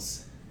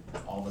sales.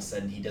 All of a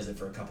sudden, he does it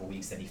for a couple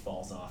weeks, then he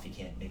falls off. He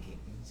can't make it.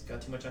 He's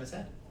got too much on his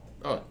head.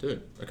 Oh,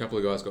 dude, a couple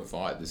of guys got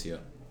fired this year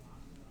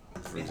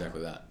for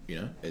exactly that.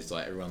 It's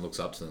like everyone looks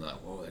up to them like,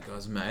 "Whoa, that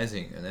guy's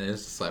amazing," and then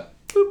it's just like,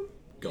 boop,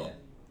 gone.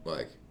 Yeah.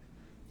 Like,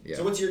 yeah.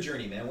 So what's your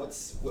journey, man?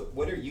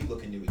 What are you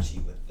looking to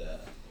achieve with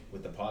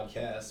the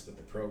podcast, with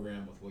the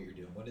program, with what you're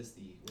doing? What is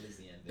the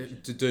end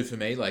vision? To do for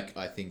me, like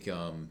I think,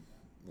 I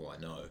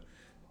know.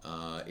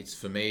 It's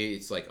for me.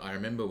 It's like I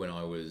remember when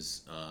I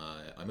was,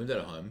 I moved out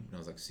of home when I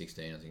was like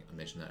 16. I think I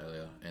mentioned that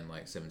earlier, and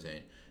like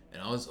 17,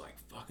 and I was like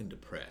fucking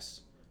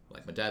depressed.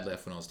 Like my dad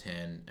left when I was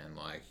 10, and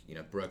like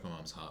broke my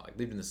mum's heart. Like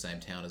lived in the same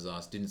town as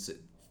us.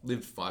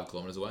 Lived 5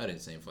 kilometers away. I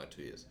didn't see him for like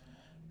 2 years,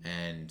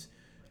 and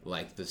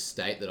like the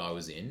state that I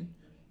was in,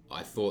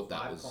 I thought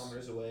that 5 was 5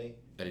 kilometers away.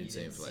 I didn't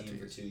see him for like 2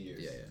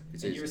 years. Yeah.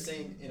 And you were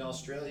saying in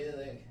Australia,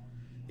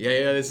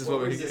 this is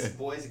what we do.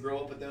 Boys grow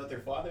up with their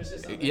fathers or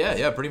something?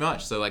 Yeah, pretty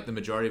much. So like the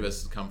majority of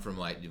us come from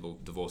like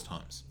divorced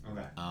homes.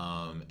 Okay.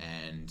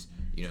 And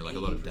like a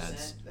lot of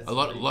dads, a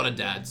lot of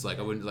dads. Like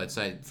I wouldn't like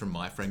say from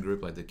my friend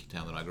group, like the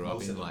town that I grew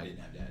up in, like didn't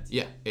have dads.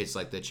 Yeah, it's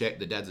like the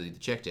dads are either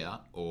checked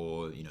out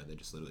or they're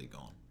just literally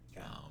gone.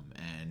 Okay.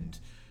 And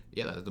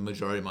yeah, the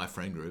majority of my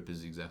friend group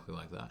is exactly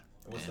like that.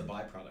 What's the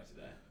byproduct of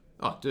that?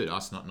 Oh, dude,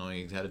 us not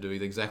knowing how to do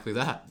exactly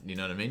that. You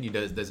know what I mean?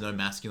 There's no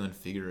masculine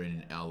figure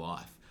in our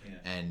life. Yeah.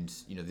 And,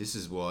 this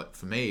is what,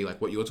 for me,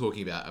 like what you're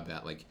talking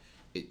about like,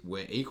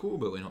 we're equal,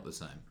 but we're not the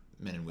same,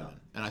 men and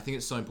women. And I think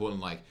it's so important,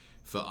 like,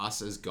 for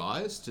us as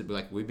guys to be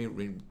like, we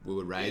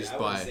were raised I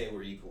by... I would say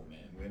we're equal, man.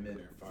 Women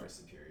are far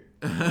superior.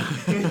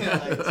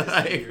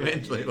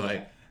 Eventually,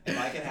 if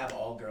I could have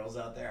all girls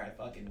out there, I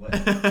fucking would.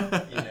 You know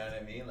what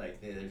I mean? Like,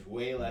 there's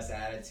way less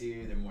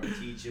attitude. They're more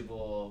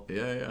teachable.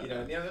 Yeah.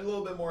 There's a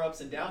little bit more ups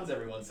and downs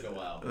every once in a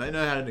while. They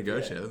know how to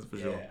negotiate, that's for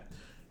sure.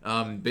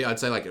 But I'd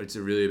say, like, it's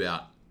really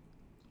about,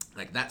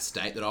 like, that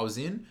state that I was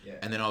in. Yeah.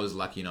 And then I was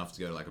lucky enough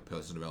to go to, like, a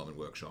personal development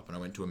workshop. And I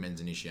went to a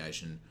men's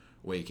initiation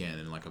weekend.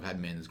 And, like, I've had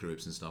men's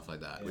groups and stuff like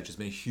that, which has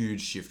been a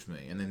huge shift for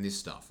me. And then this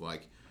stuff,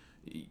 like,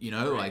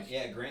 Grant, like...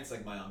 Yeah, Grant's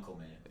like my uncle,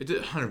 man. It's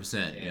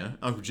 100%,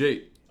 Uncle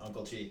G.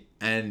 Uncle Chi.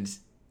 And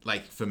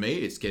like for me,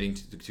 it's getting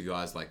to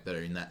guys like that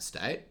are in that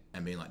state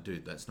and being like,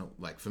 dude, that's not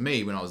like for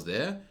me when I was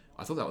there.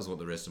 I thought that was what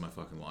the rest of my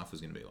fucking life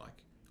was going to be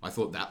like. I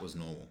thought that was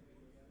normal,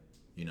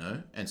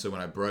 And so when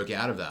I broke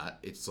out of that,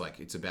 it's like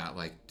it's about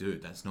like,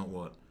 dude, that's not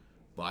what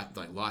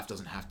life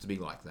doesn't have to be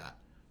like that,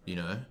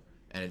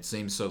 And it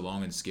seems so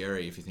long and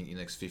scary if you think your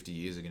next 50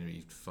 years are going to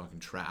be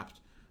fucking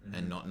trapped.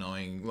 and not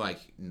knowing, like,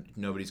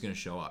 nobody's going to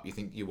show up. You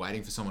think you're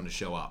waiting for someone to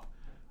show up.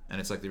 And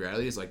it's like, the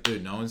reality is, like,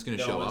 dude, no one's going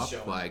to show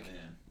up. Like,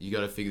 you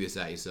got to figure this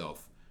out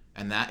yourself.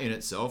 And that in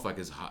itself, like,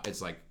 is hard.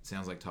 It's like,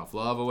 sounds like tough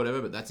love or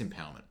whatever, but that's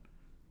empowerment.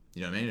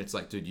 You know what I mean? It's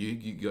like, dude,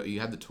 you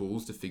have the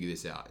tools to figure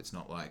this out. It's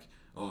not like,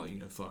 oh,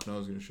 fuck, no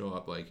one's going to show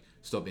up. Like,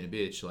 stop being a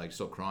bitch. Like,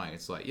 stop crying.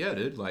 It's like, yeah,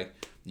 dude, like,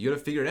 you got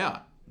to figure it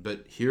out.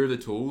 But here are the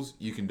tools.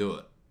 You can do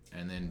it.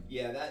 And then...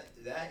 Yeah,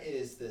 that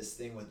is this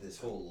thing with this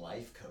whole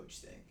life coach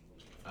thing.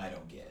 I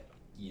don't get,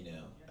 Do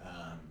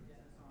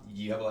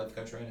you have a life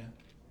coach right now?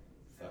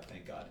 Fuck,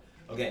 thank God.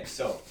 Okay,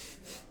 so...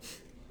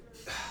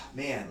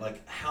 Man,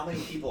 like, how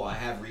many people I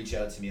have reach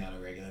out to me on a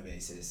regular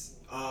basis.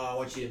 Oh, I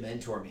want you to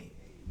mentor me.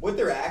 What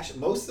they're actually...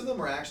 Most of them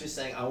are actually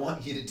saying, I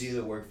want you to do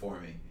the work for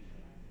me.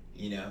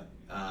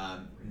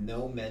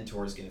 No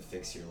mentor is going to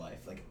fix your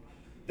life. Like,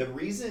 the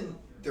reason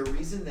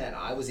that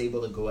I was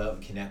able to go out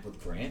and connect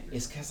with Grant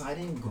is because I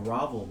didn't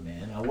grovel,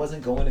 man. I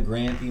wasn't going to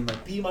Grant being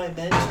like, be my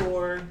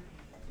mentor.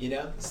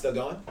 Still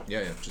going?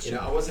 Yeah. Just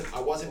I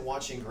wasn't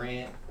watching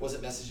Grant,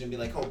 wasn't messaging him, be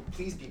like, oh,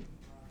 please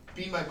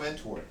be my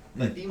mentor.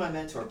 Like, be my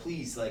mentor,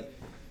 please. Like,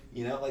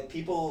 like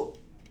people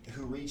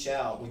who reach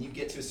out when you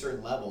get to a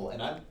certain level,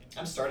 and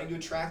I'm starting to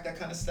attract that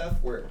kind of stuff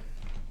where,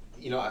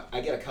 I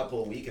get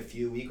a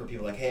few a week where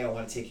people are like, hey, I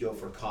want to take you out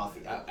for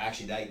coffee.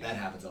 Actually, that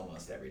happens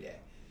almost every day.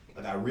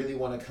 Like, I really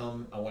want to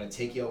come. I want to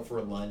take you out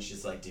for lunch.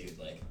 It's like, dude,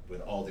 like,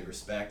 with all due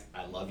respect,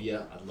 I love you.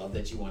 I love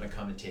that you want to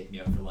come and take me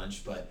out for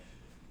lunch, but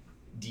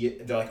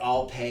they're like,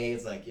 I'll pay.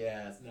 It's like,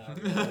 yeah, it's not.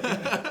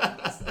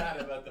 It's not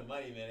about the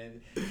money,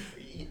 man.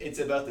 It's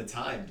about the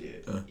time,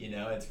 dude.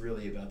 It's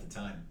really about the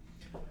time.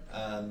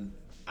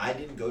 I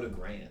didn't go to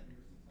Grant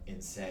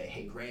and say,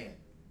 hey, Grant,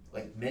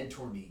 like,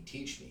 mentor me,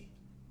 teach me.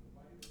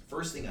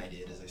 First thing I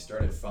did is I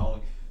started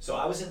following. So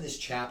I was in this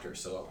chapter.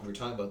 So we were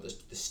talking about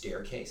the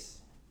staircase.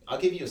 I'll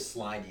give you a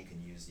slide you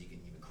can use. You can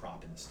even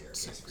crop in the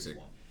staircase if you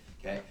want.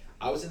 Okay?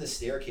 I was in the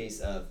staircase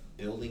of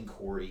building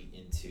Corrie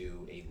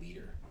into a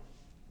leader.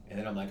 And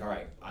then I'm like, all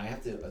right, I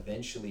have to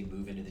eventually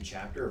move into the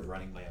chapter of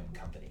running my own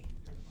company.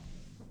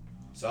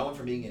 So I went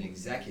from being an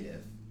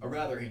executive, a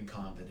rather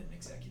incompetent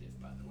executive,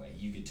 by the way.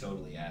 You could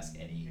totally ask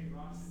any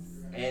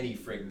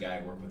friggin' guy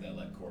I work with at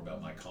LedCorp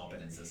about my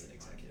competence as an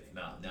executive.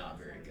 Not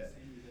very good.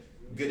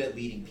 Good at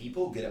leading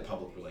people, good at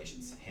public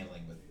relations,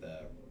 handling with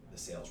the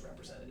sales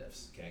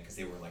representatives, okay? Because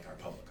they were like our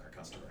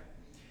customer.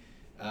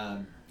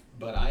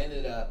 But I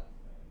ended up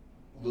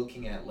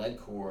looking at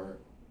LedCorp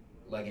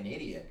like an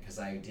idiot because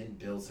I didn't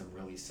build some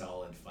really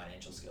solid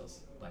financial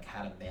skills, like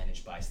how to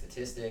manage by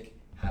statistic,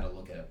 how to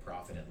look at a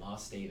profit and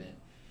loss statement.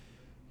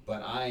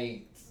 But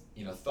I,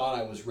 thought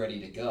I was ready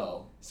to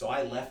go, so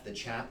I left the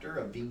chapter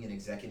of being an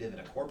executive in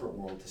a corporate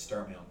world to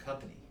start my own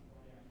company.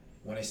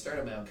 When I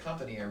started my own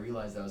company, I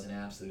realized I was an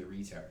absolute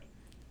retard,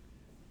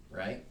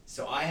 right?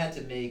 So I had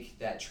to make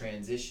that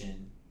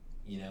transition,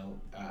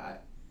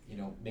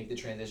 make the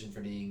transition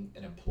from being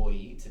an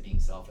employee to being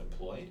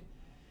self-employed.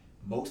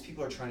 Most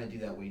people are trying to do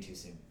that way too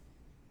soon.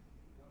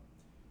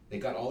 They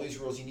got all these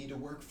rules. You need to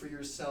work for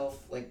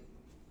yourself. Like,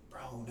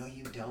 bro, no,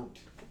 you don't.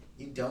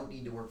 You don't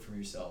need to work for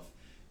yourself.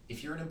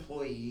 If you're an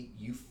employee,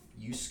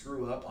 you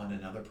screw up on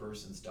another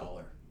person's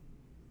dollar,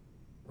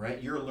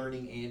 right? You're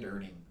learning and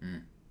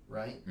earning,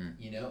 right?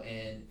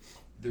 And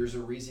there's a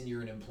reason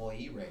you're an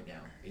employee right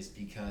now is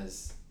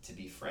because, to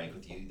be frank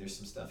with you, there's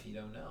some stuff you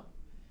don't know.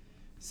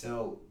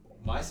 So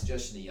my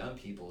suggestion to young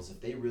people is if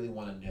they really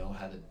want to know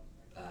how to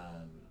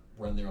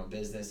run their own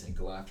business and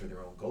go after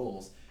their own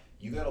goals,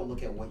 you got to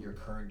look at what your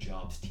current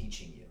job's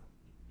teaching you.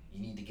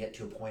 You need to get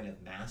to a point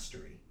of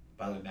mastery.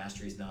 By the way,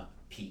 mastery is not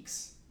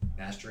peaks.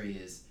 Mastery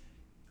is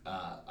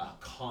a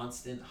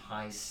constant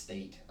high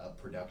state of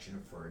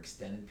production for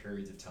extended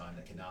periods of time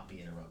that cannot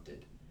be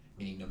interrupted.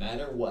 Meaning no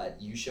matter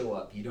what, you show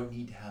up, you don't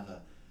need to have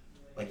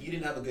you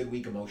didn't have a good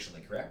week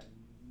emotionally, correct?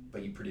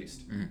 But you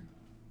produced. Mm-hmm.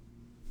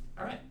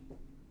 All right.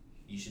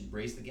 You should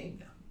raise the game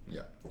now.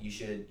 Yeah. You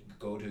should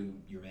go to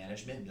your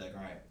management and be like,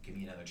 all right, give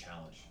me another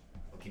challenge.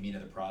 Or give me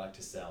another product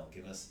to sell.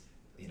 Give us,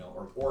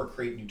 or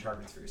create new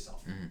targets for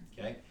yourself. Mm-hmm.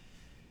 Okay?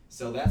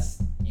 So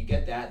you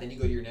get that, then you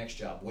go to your next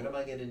job. What am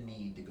I going to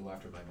need to go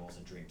after my goals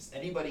and dreams?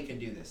 Anybody can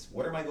do this.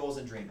 What are my goals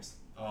and dreams?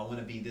 Oh, I want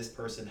to be this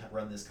person,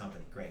 run this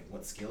company. Great.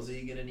 What skills are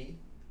you going to need?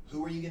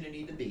 Who are you going to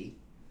need to be?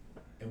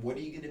 And what are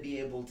you going to be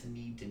able to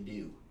need to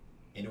do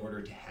in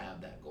order to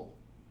have that goal?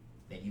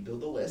 Then you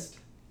build a list.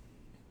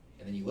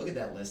 And then you look at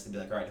that list and be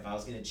like, all right, if I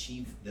was going to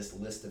achieve this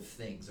list of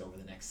things over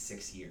the next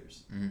 6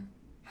 years,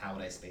 how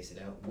would I space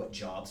it out? What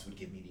jobs would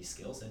give me these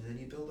skills? And then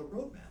you build a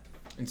roadmap.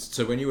 And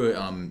so when you were,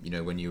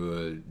 when you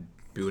were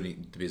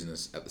building the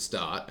business at the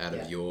start out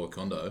of your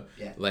condo,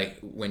 like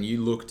when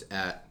you looked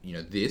at,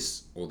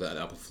 this or that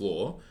upper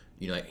floor,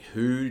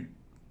 who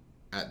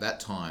at that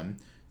time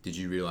did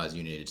you realize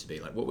you needed to be?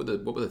 Like, what were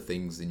the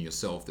things in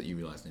yourself that you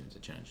realized needed to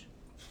change?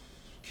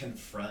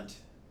 Confront.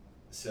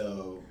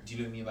 So, do you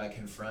know what I mean by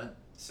confront?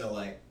 So,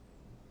 like,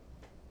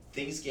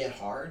 things get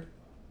hard.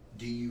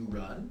 Do you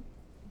run?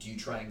 Do you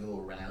try and go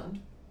around?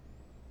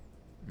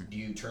 Do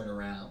you turn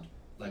around?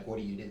 Like, what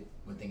do you do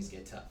when things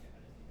get tough?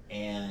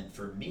 And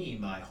for me,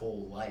 my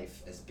whole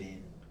life has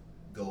been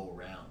go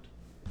around.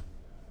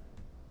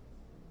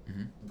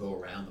 Go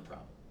around the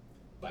problem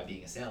by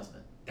being a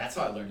salesman. That's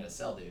how I learned how to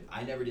sell, dude.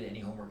 I never did any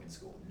homework in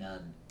school.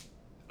 None.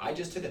 I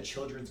just took a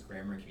children's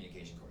grammar and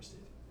communication course,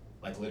 dude.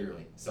 Like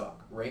literally. So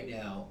right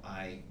now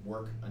I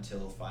work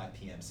until 5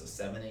 p.m. So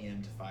 7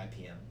 a.m. to 5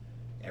 p.m.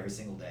 every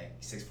single day,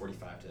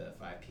 6:45 to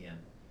 5 p.m.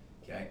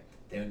 Okay?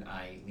 Then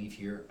I leave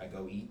here, I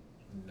go eat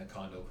in the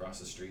condo across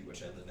the street,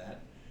 which I live at.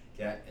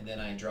 Okay? And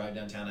then I drive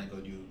downtown, I go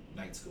do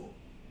night school.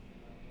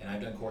 And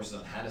I've done courses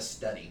on how to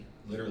study,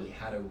 literally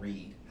how to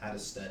read, how to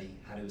study,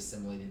 how to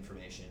assimilate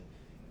information,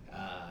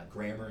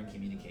 grammar and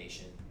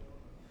communication.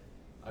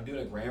 I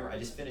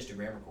just finished a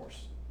grammar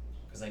course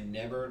because I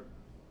never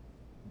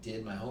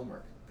did my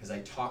homework because I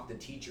talked to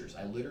teachers.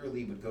 I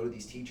literally would go to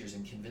these teachers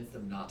and convince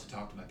them not to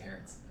talk to my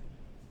parents.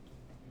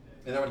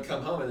 And I would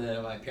come home and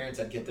then my parents,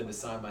 I'd get them to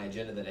sign my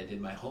agenda that I did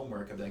my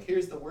homework. I'd be like,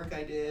 here's the work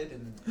I did,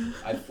 and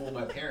I'd fool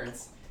my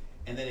parents.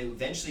 And then it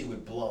eventually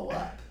would blow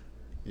up.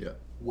 Yeah.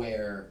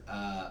 Where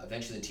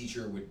eventually the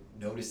teacher would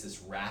notice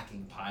this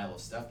racking pile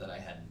of stuff that I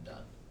hadn't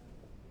done.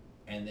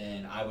 And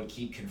then I would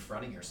keep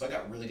confronting her. So I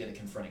got really good at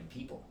confronting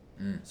people.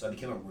 So I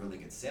became a really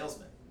good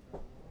salesman.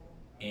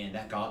 And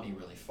that got me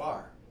really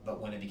far. But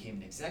when I became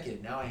an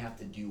executive, now I have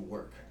to do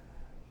work.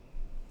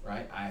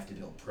 Right? I have to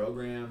build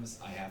programs.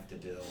 I have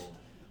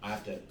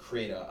to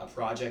create a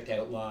project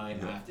outline.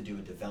 Yeah. I have to do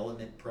a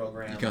development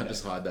program. You can't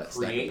just hide that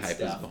stack of papers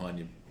stuff behind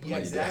your Yeah,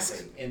 exactly.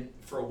 desk. And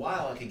for a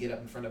while, I could get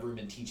up in front of a room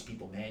and teach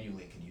people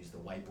manually. I could use the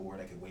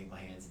whiteboard. I could wave my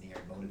hands in the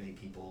air and motivate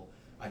people.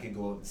 I could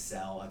go out and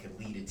sell. I could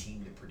lead a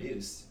team to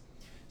produce.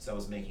 So I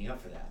was making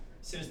up for that.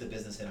 As soon as the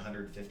business hit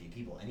 150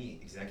 people, any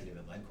executive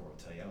in Ledcor will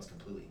tell you I was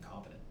completely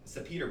incompetent. It's the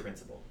Peter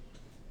principle.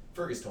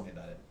 Fergus told me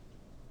about it.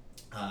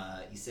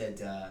 He said,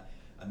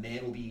 a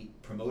man will be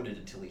promoted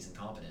until he's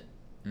incompetent,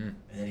 and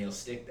then he'll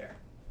stick there.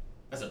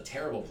 That's a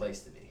terrible place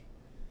to be,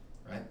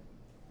 right?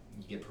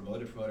 You get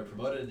promoted,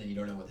 and then you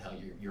don't know what the hell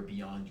you're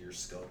beyond your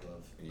scope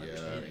of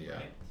understanding,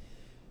 right?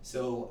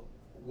 So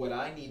what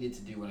I needed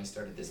to do when I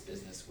started this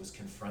business was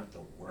confront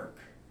the work,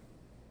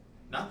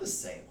 not the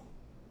sale,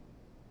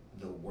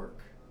 the work.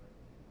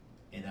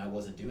 And I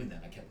wasn't doing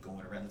that. I kept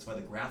going around. That's why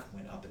the graph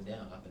went up and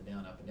down, up and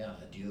down, up and down.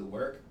 I'd do the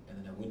work, and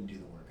then I wouldn't do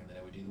the work, and then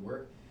I would do the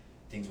work.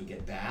 Things would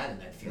get bad,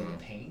 and I'd feel the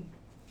pain.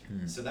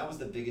 So that was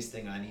the biggest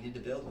thing I needed to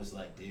build was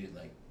like, dude,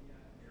 like,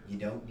 you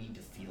don't need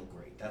to feel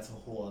great. That's a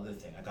whole other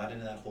thing. I got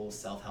into that whole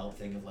self-help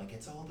thing of like,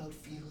 it's all about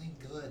feeling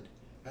good.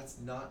 That's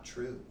not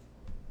true.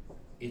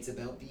 It's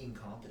about being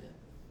competent.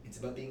 It's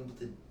about being able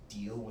to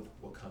deal with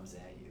what comes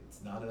at you.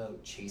 It's not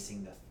about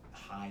chasing the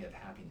high of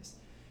happiness.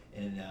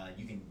 And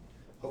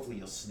hopefully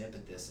you'll snip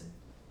at this and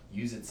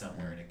use it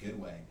somewhere in a good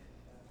way.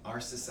 Our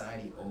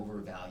society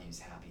overvalues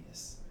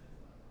happiness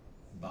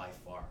by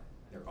far.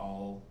 They're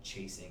all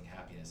chasing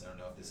happiness. I don't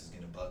know if this is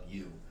going to bug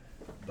you,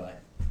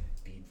 but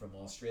being from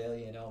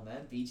Australia and all,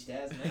 man, beach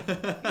days,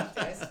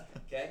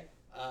 okay?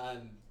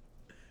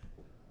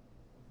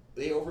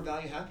 They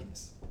overvalue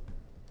happiness.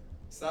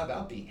 It's not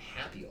about being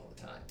happy all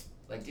the time.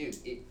 Like, dude,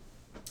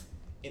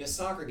 in a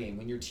soccer game,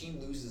 when your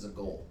team loses a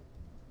goal,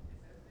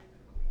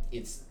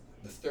 it's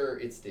the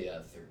third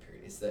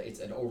period. It's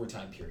an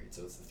overtime period.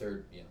 So it's the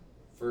third,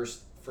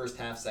 first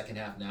half, second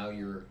half. Now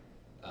you're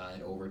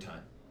in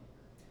overtime.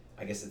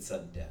 I guess it's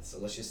sudden death. So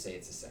let's just say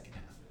it's the second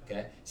half.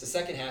 Okay. So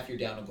second half, you're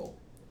down a goal.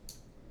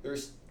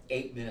 There's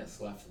 8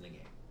 minutes left in the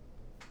game.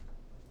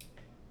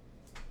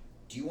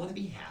 Do you want to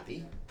be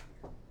happy?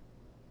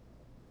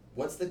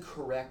 What's the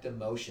correct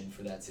emotion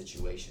for that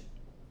situation?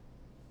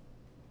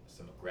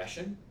 Some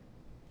aggression,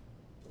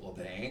 a little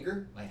bit of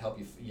anger might help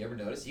you. You ever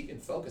notice you can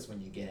focus when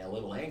you get a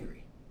little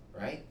angry,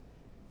 right?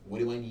 What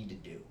do I need to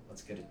do?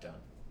 Let's get it done.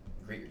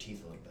 Grit your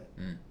teeth a little bit.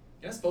 You're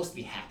not supposed to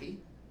be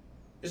happy.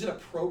 There's an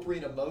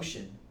appropriate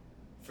emotion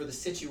for the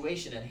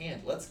situation at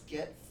hand. Let's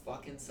get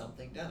fucking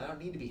something done. I don't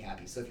need to be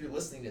happy. So if you're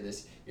listening to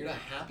this, you're not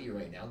happy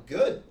right now.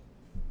 Good.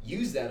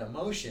 Use that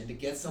emotion to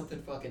get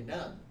something fucking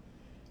done.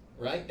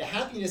 Right? The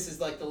happiness is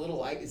like the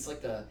little, it's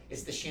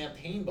the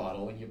champagne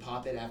bottle when you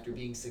pop it after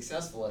being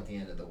successful at the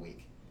end of the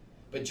week.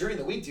 But during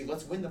the week, dude,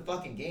 let's win the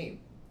fucking game.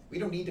 We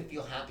don't need to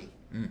feel happy.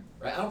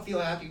 Right? I don't feel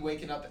happy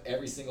waking up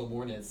every single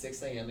morning at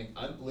 6 a.m. and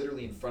I'm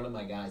literally in front of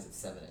my guys at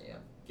 7 a.m.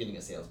 getting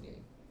a sales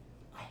meeting.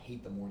 I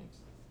hate the mornings.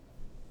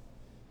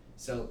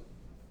 So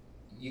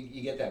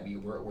you get that.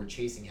 We're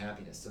chasing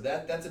happiness. So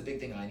that's a big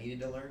thing I needed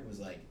to learn was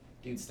like,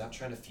 dude, stop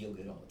trying to feel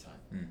good all the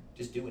time.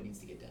 Just do what needs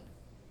to get done.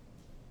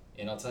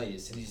 And I'll tell you,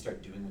 as soon as you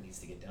start doing what needs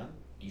to get done,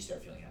 you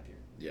start feeling happier.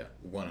 Yeah,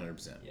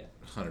 100%. Yeah.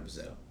 100%.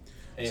 So,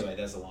 anyway,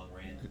 that's a long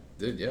rant.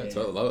 Dude, yeah.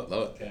 Totally, love it.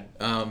 Okay.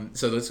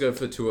 So let's go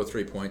for 2 or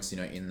 3 points,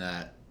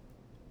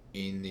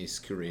 in this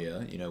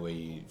career, where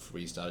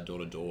you started door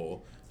to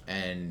door,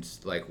 and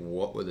like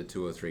what were the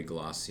 2 or 3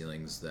 glass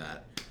ceilings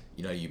that,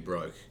 you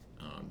broke?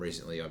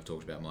 Recently I've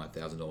talked about my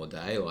 $1,000 a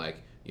day,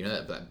 like,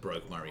 that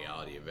broke my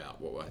reality about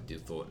what I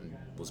thought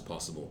was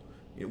possible.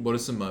 What are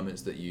some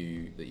moments that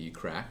you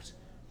cracked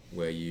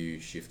where you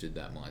shifted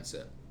that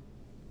mindset?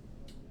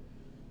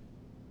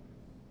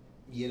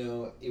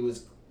 It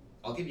was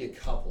I'll give you a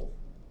couple.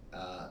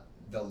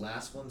 The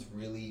last one's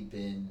really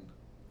been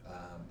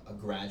a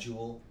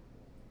gradual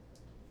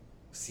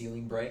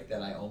ceiling break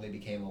that I only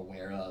became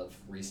aware of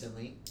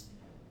recently.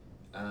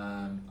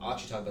 I'll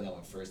actually talk about that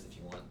one first if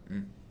you want.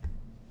 Mm.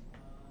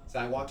 So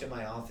I walked in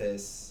my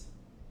office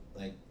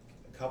like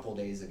a couple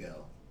days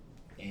ago,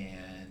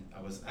 and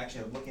I was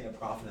looking at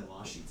profit and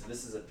loss sheets. And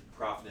this is a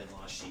profit and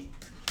loss sheet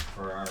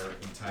for our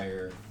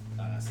entire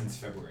since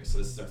February. So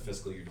this is our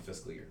fiscal year to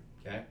fiscal year.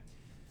 Okay,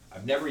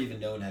 I've never even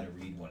known how to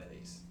read one of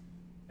these.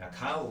 Now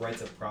Kyle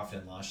writes a profit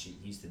and loss sheet.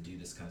 He used to do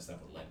this kind of stuff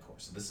with LedCore.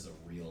 So this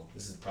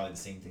is probably the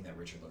same thing that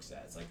Richard looks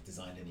at. It's like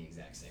designed in the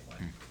exact same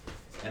way.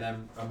 And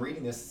I'm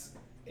reading this.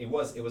 It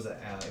was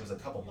a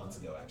couple months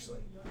ago actually.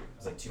 It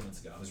was like 2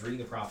 months ago. I was reading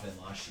the profit and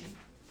loss sheet.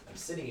 I'm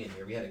sitting in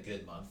here. We had a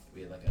good month.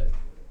 We had like a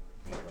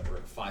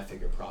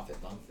 5-figure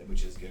profit month,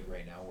 which is good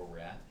right now where we're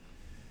at.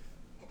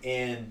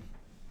 And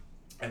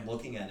I'm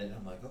looking at it.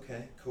 I'm like,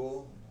 okay,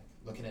 cool.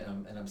 Looking at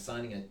and I'm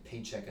signing a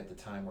paycheck at the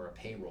time or a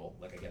payroll.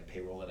 Like I get a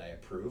payroll that I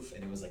approve,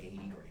 and it was like 80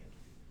 grand.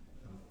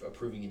 I'm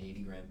approving an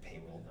 80 grand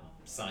payroll.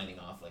 I'm signing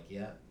off like,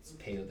 yeah, let's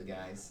pay the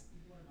guys.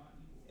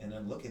 And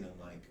I'm looking. I'm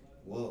like,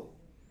 whoa.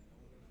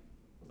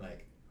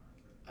 Like,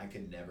 I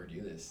could never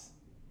do this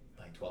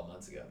like 12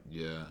 months ago.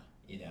 Yeah.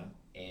 You know,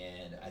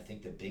 and I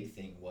think the big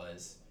thing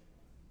was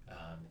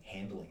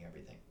handling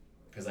everything,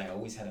 because I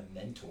always had a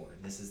mentor,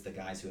 and this is the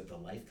guys who have the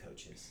life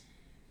coaches.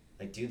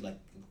 Like, dude, like,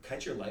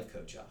 cut your life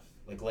coach off.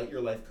 Like, let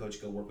your life coach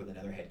go work with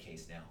another head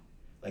case now.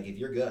 Like, if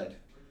you're good,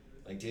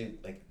 like,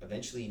 dude, like,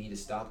 eventually you need to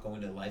stop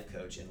going to the life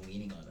coach and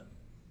leaning on them.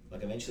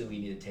 Like, eventually we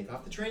need to take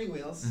off the training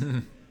wheels.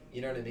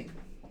 You know what I mean?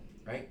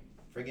 Right?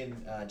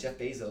 Friggin' Jeff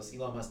Bezos,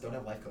 Elon Musk don't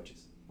have life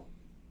coaches.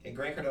 And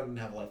Grant Cardone doesn't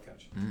have a life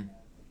coach.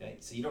 Okay?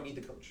 So you don't need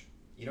the coach.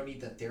 You don't need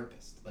the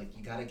therapist. Like,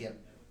 you gotta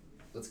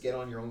let's get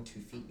on your own 2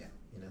 feet now,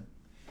 you know?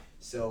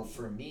 So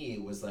for me,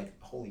 it was like,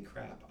 holy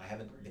crap, I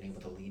haven't been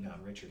able to lean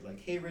on Richard. Like,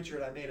 hey,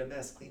 Richard, I made a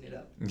mess, clean it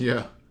up.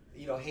 Yeah.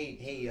 You know,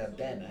 hey,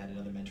 Ben, I had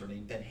another mentor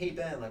named Ben. Hey,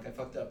 Ben, like, I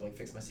fucked up, like,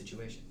 fix my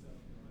situation.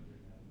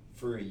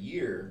 For a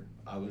year,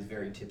 I was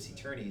very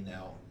tipsy-turny.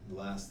 Now, the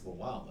last little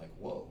while, I'm like,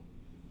 whoa,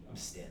 I'm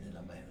standing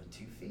on my own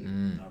 2 feet.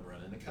 I'm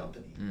running a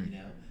company, you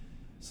know?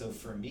 So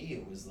for me,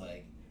 it was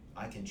like,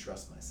 I can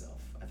trust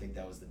myself. I think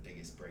that was the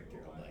biggest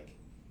breakthrough. Like,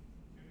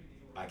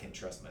 I can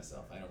trust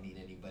myself. I don't need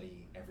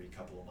anybody every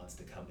couple of months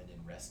to come in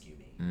and rescue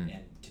me.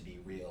 And to be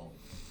real,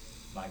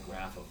 my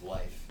graph of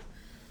life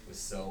was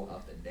so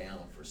up and down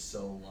for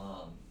so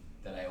long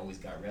that I always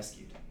got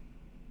rescued.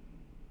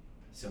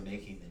 So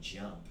making the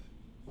jump,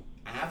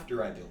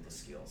 after I built the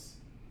skills,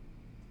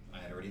 I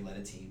had already led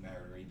a team, I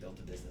had already built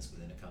a business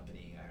within a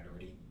company, I had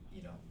already,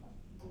 you know,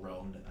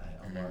 grown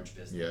a large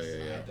business.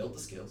 I had built the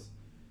skills.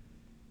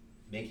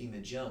 Making the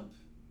jump,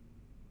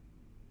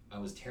 I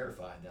was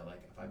terrified that,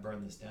 like, if I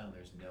burn this down,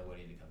 there's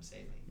nobody to come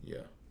save me.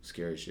 Yeah.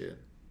 Scary shit.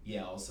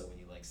 Yeah, also when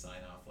you, like, sign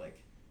off,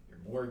 like, your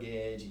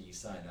mortgage, and you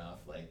sign off,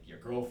 like, your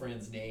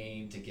girlfriend's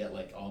name to get,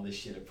 like, all this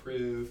shit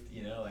approved,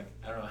 you know? Like,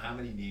 I don't know how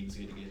many names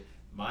we had to get.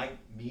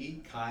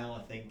 Me, Kyle,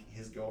 I think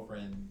his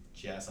girlfriend,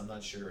 Jess, I'm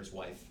not sure, his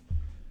wife,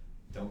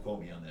 don't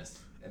quote me on this,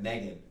 and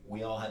Megan,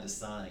 we all had to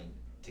sign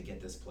to get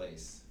this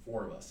place.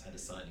 4 of us had to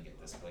sign to get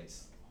this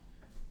place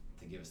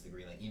to give us the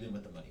green light, even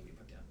with the money we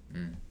put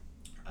down.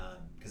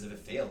 Because if it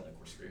failed, like,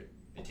 we're screwed.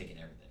 They're taking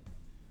everything.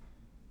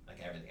 Like,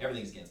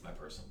 everything's against my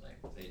personal name.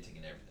 They're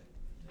taking everything,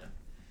 you know?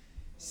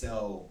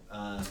 So,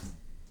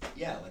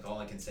 yeah, like, all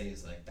I can say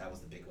is, like, that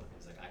was the big one. It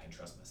was like, I can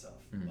trust myself.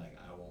 Like,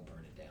 I won't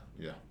burn it down.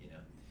 Yeah. You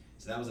know?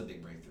 So that was a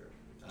big breakthrough.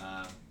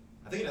 I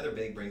think another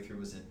big breakthrough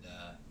was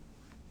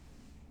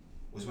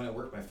was when I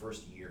worked my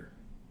first year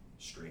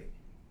straight.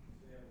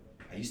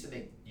 I used to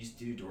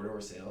do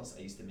door-to-door sales.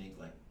 I used to make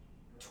like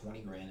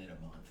 20 grand in a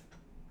month,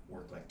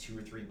 work like 2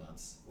 or 3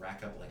 months,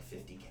 rack up like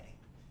 50K,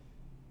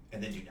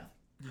 and then do nothing.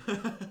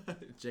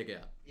 Check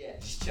out. Yeah,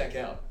 just check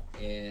out.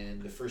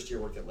 And the first year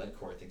I worked at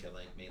LedCore, I think I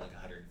like made like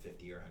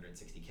 150 or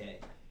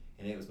 160K,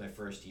 and it was my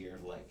first year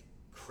of like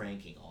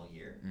cranking all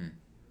year,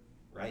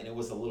 right? And it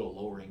was a little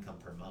lower income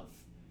per month,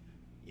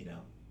 you know.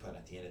 But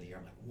at the end of the year,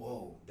 I'm like,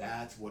 whoa,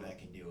 that's what I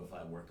can do if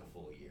I work a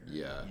full year.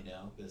 Yeah. You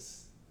know,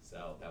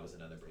 so that was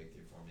another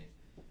breakthrough for me.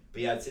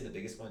 But yeah, I'd say the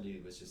biggest one,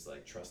 dude, was just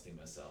like trusting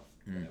myself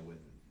that I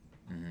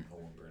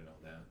won't burn it all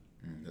down.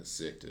 That's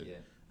sick, dude.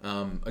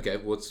 Yeah. Okay,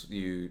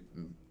 you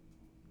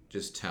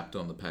just tapped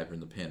on the paper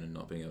and the pen and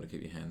not being able to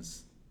keep your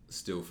hands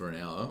still for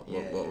an hour.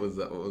 Yeah. What was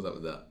that? What was up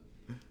with that?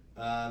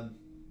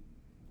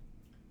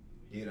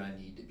 Dude, I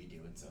need to be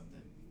doing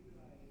something.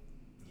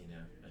 You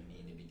know, I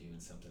need to be doing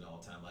something all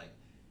the time. Like,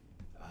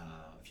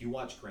 if you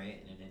watch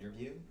Grant in an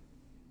interview,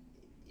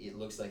 it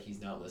looks like he's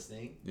not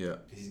listening. Yeah.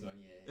 Because he's going,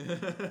 yeah.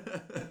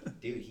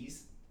 Dude,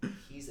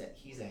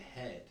 he's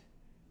ahead.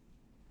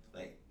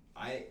 Like,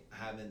 I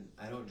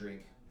don't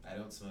drink, I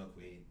don't smoke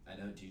weed, I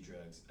don't do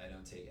drugs, I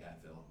don't take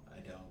Advil,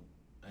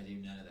 I do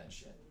none of that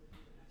shit.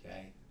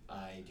 Okay?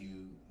 I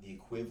do the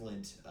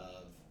equivalent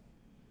of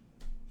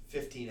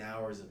 15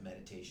 hours of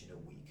meditation a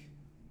week.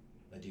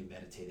 I do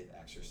meditative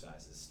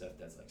exercises, stuff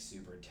that's like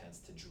super intense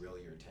to drill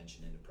your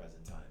attention into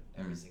present time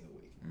every single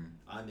week.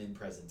 I'm in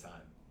present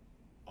time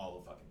all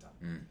the fucking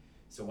time.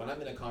 So when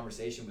I'm in a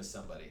conversation with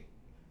somebody,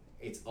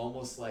 it's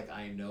almost like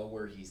I know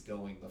where he's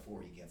going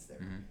before he gets there,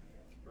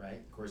 right?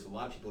 Of course, a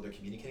lot of people, they're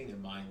communicating, their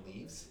mind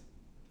leaves.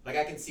 Like,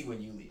 I can see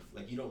when you leave.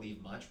 Like, you don't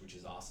leave much, which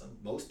is awesome.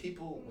 Most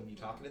people, when you're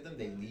talking to them,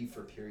 they leave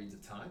for periods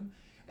of time,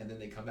 and then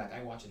they come back.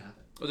 I watch it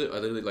happen. I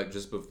literally, like,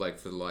 just for like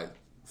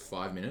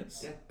 5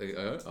 minutes Yeah.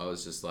 ago, I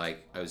was just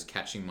like, I was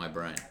catching my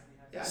brain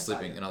Yeah, I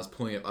slipping, saw and I was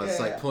pulling it. I Yeah, was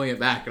like yeah. pulling it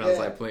back, and I Yeah, was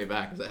like yeah. pulling it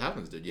back. Because it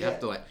happens, dude. You Yeah.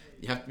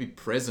 have to be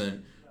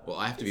present. Well,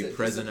 I have to It's be a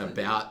present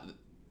discipline, about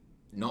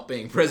not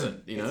being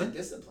present. You It's know? a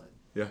discipline.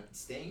 Yeah.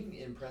 Staying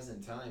in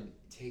present time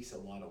takes a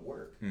lot of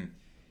work.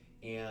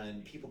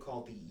 And people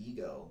call it the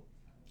ego.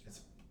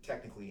 It's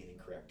technically an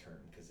incorrect term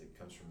because it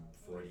comes from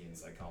Freudian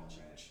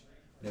psychology, which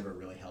never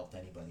really helped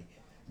anybody.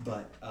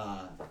 But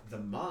the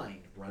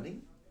mind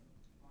running,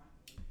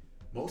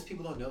 most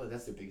people don't know that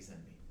that's their biggest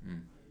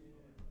enemy.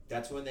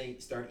 That's when they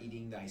start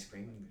eating the ice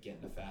cream and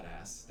getting a fat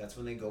ass. That's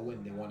when they go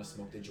and they want to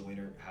smoke the joint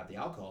or have the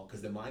alcohol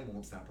because their mind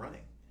won't stop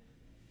running.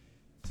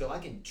 So I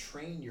can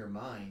train your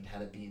mind how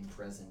to be in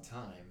present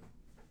time.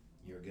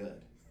 You're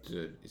good.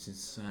 Dude, it's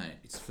insane.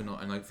 It's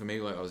phenomenal. And like for me,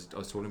 like I was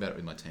talking about it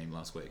with my team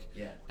last week.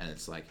 Yeah. And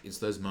it's like it's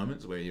those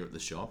moments where you're at the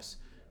shops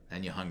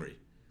and you're hungry,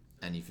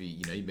 and if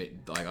you've been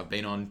like I've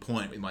been on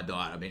point with my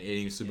diet. I've been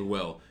eating super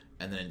well,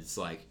 and then it's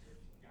like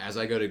as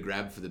I go to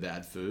grab for the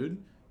bad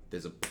food,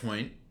 there's a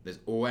point. There's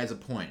always a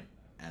point,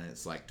 and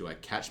it's like, do I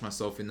catch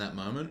myself in that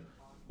moment,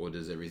 or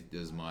does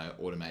my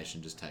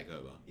automation just take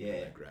over? Yeah.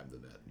 And I grab the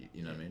bad.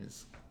 You know what I mean?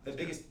 It's The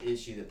biggest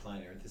issue that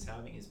planet Earth is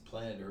having is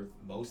planet Earth,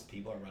 most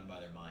people are run by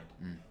their mind.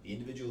 The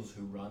individuals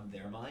who run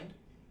their mind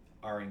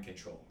are in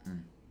control.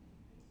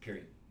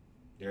 Period.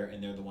 They're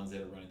the ones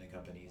that are running the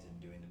companies and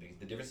doing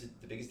the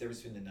biggest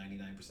difference between the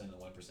 99% and the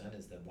 1%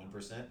 is that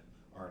 1%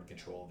 are in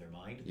control of their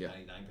mind. Yeah.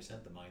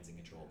 99% the mind's in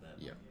control of them.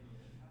 yeah.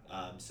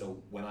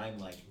 So when I'm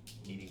like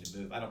needing to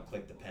move, I don't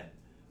click the pen,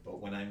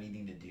 but when I'm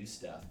needing to do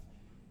stuff,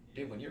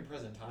 dude, when you're in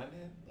present time,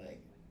 man,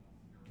 like,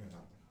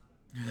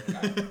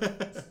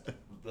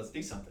 let's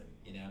do something,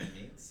 you know what I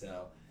mean?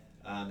 So,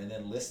 and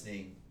then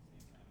listening,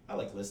 I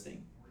like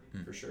listening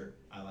for sure.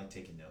 I like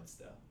taking notes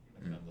though.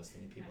 Like when I'm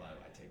listening to people, I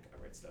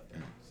write stuff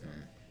down. So,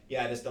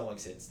 yeah, I just don't like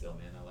sitting still,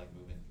 man. I like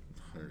moving.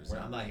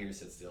 100%. I'm not here to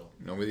sit still.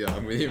 I'm with you.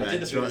 I'm with you, I man.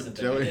 did the Buddhism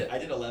thing. Joey. I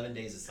did 11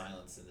 days of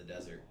silence in the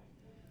desert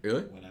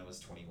Really? when I was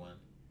 21.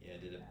 Yeah, I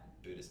did a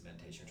Buddhist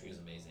meditation, which was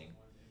amazing.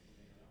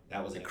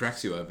 That was It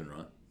cracks you open,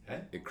 right? Huh?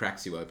 It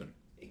cracks you open.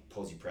 It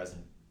pulls you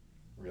present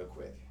real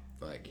quick.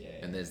 Like, Yeah,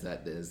 and yeah.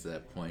 there's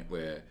that point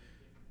where,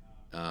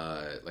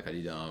 like I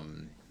did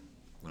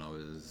when I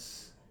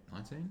was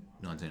 19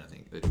 I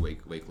think, a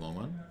week long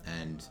one,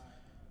 and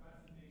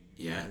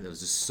yeah, there was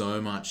just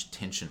so much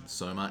tension,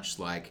 so much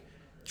like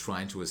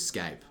trying to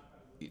escape,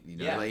 you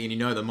know, Yeah. like, and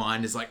the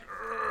mind is like,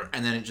 "Urgh,"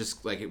 and then it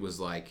just like it was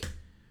like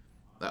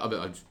I'll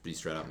just be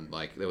straight up,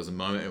 like there was a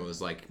moment it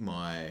was like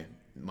my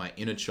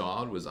inner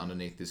child was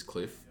underneath this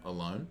cliff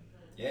alone,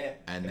 Yeah.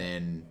 and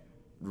then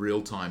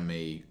real time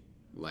me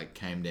like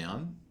came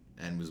down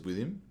and was with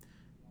him,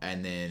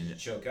 and then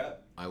Choke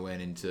up. I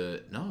went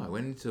into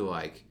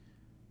like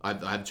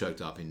I've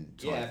choked up in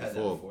times Yeah, I've had that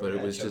before, before. but Yeah,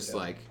 it was choked just up.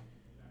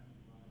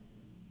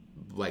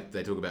 like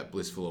they talk about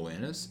blissful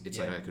awareness. It's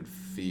like Yeah. I could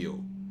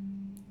feel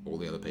all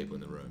the other people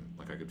in the room.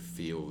 Like I could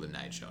feel the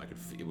nature.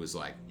 It was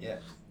like Yeah.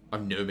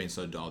 I've never been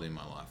so dialed in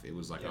my life. It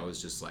was like Yeah. I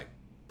was just like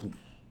poof.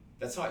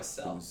 That's how I It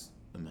sell. was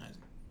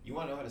amazing. You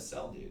want to know how to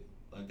sell, dude.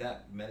 Like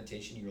that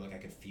meditation, you were like, I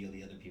could feel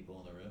the other people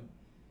in the room.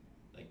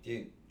 Like,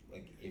 dude,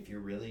 like if you're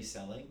really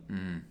selling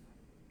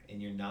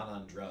and you're not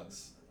on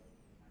drugs,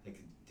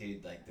 like,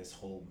 dude, like this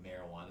whole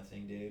marijuana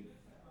thing, dude.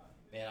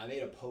 Man, I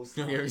made a post.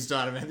 Don't get me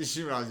started, man. This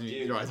shit drives me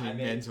Dude,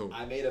 mental.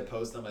 I made a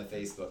post on my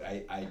Facebook.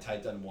 I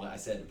typed on one. I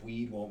said,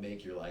 "Weed won't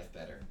make your life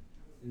better."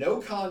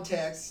 No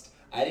context.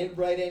 I didn't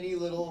write any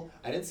little.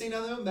 I didn't say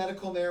nothing about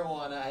medical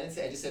marijuana. I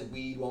just said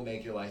weed won't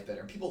make your life better.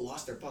 And people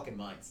lost their fucking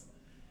minds.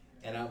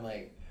 And I'm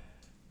like,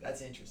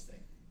 that's interesting.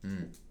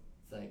 It's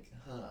like,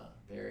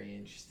 very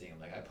interesting. I'm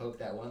like, I poked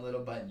that one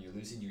little button. You're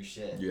losing your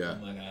shit. Yeah.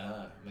 I'm like,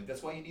 I'm like,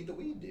 that's why you need the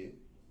weed, dude.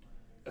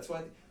 That's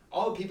why.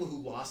 All the people who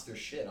lost their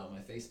shit on my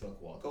Facebook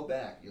wall, go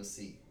back, you'll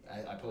see.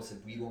 I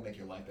posted, weed won't make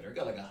your life better. I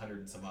got like 100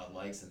 and some odd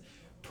likes and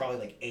probably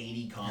like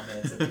 80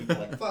 comments of people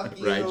like, fuck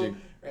you. Raging.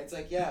 Right? It's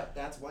like, yeah,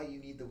 that's why you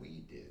need the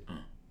weed, dude.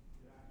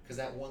 Because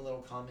that one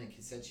little comment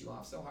can set you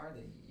off so hard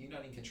that you're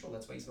not in control.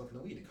 That's why you're smoking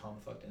the weed, to calm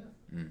the fuck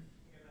down.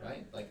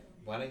 Right? Like,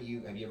 have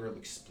you ever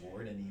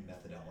explored any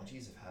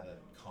methodologies of how to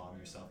calm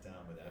yourself down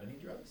without any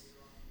drugs?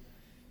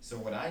 So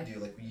what I do,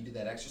 like when you do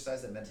that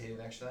exercise, that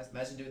meditative exercise,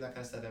 imagine doing that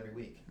kind of stuff every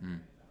week.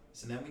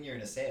 So then when you're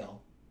in a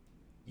sale,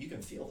 you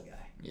can feel the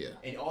guy. Yeah.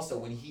 And also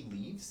when he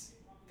leaves,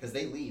 because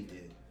they leave,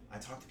 dude. I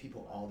talk to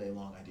people all day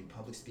long. I do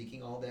public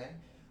speaking all day.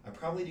 I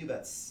probably do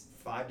about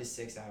 5 to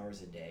 6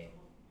 hours a day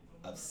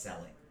of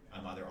selling.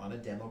 I'm either on a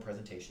demo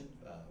presentation,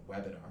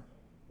 webinar,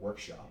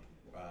 workshop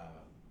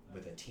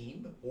with a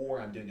team, or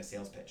I'm doing a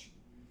sales pitch.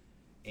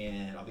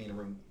 And I'll be in a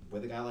room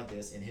with a guy like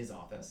this in his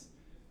office.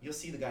 You'll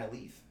see the guy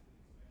leave.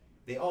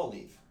 They all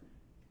leave.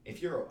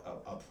 If you're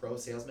a pro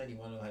salesman, you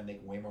want to know how to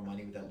make way more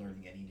money without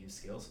learning any new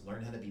skills.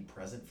 Learn how to be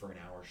present for an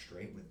hour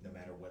straight with no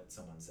matter what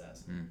someone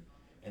says.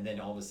 And then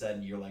all of a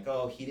sudden you're like,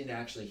 oh, he didn't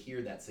actually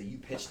hear that. So you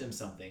pitched him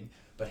something,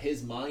 but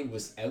his mind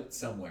was out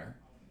somewhere.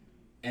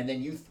 And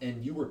then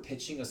you were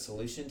pitching a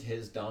solution to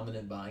his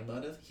dominant buying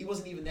motive. He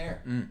wasn't even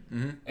there.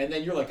 And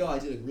then you're like, oh, I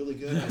did it really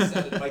good. I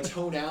said it. My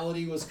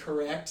tonality was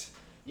correct.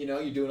 You know,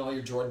 you're doing all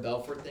your Jordan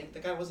Belfort thing. The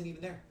guy wasn't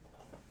even there.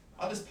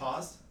 I'll just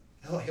pause.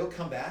 He'll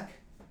come back.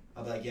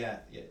 I'll be like, yeah,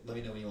 let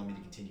me know when you want me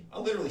to continue.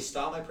 I'll literally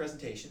stop my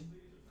presentation.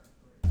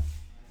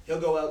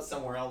 He'll go out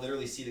somewhere. I'll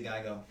literally see the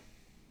guy go.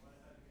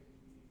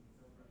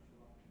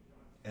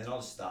 And then I'll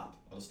just stop.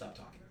 I'll just stop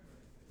talking.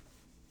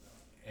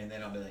 And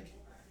then I'll be like,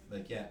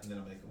 yeah. And then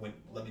I'll be like,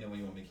 let me know when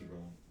you want me to keep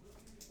rolling.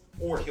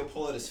 Or he'll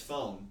pull out his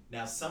phone.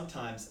 Now,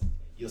 sometimes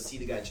you'll see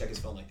the guy check his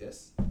phone like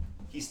this.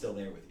 He's still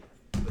there with you.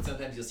 But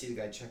sometimes you'll see the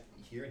guy check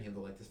here and he'll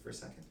go like this for a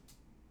second.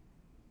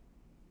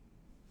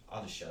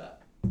 I'll just shut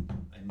up.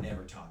 I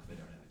never talk if I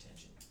don't have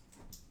attention.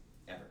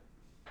 Ever.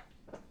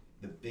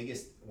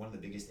 One of the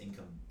biggest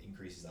income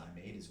increases I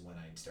made is when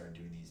I started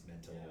doing these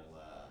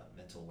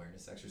mental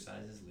awareness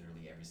exercises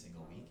literally every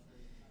single week.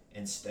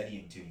 And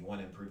studying too. You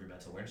want to improve your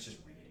mental awareness, just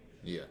read.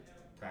 Yeah.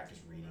 Practice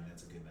reading.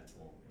 That's a good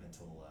mental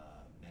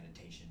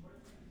meditation.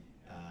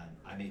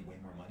 I made way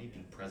more money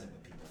being present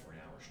with people for an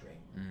hour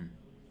straight.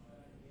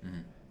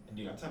 And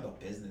dude, I'm talking about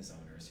business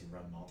owners who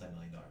run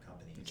multi-million-dollar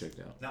companies.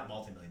 Checked out. Not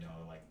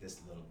multi-million-dollar like this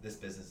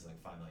business is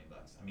like $5 million.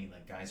 I mean,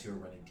 like guys who are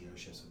running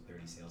dealerships with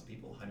 30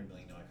 salespeople, $100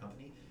 million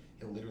company.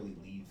 He'll literally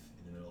leave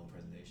in the middle of the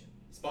presentation.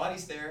 His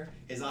body's there.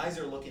 His eyes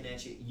are looking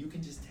at you. You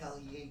can just tell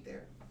he ain't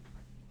there.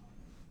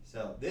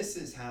 So this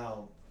is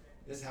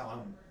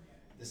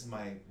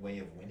my way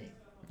of winning.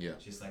 Yeah.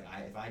 It's just like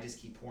if I just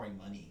keep pouring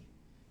money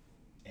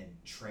and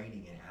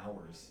training and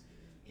hours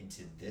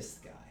into this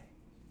guy,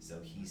 so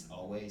he's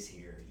always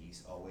here,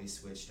 he's always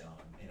switched on,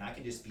 and I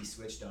can just be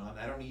switched on.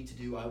 I don't need to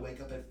do. I wake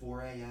up at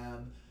 4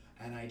 a.m.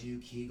 and I do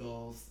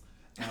Kegels.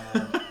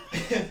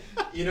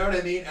 You know what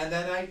I mean? And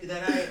then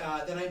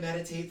I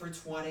meditate for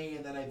 20,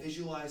 and then I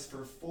visualize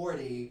for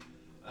 40,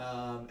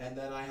 and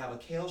then I have a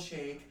kale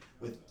shake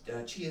with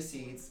chia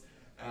seeds,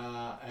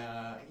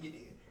 and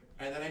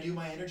then I do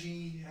my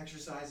energy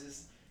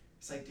exercises.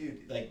 It's like,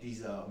 dude, like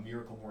these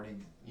miracle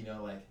morning, you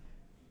know, like,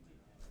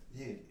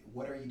 dude,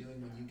 what are you doing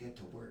when you get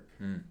to work?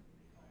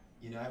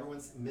 You know,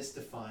 everyone's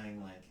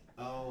mystifying, like,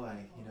 oh,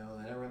 I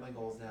write my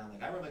goals down.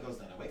 Like, I write my goals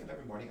down. I wake up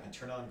every morning. I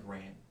turn on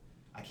Grant.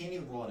 I can't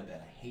even roll out of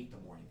bed. I hate the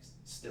mornings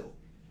still.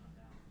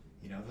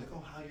 You know, like,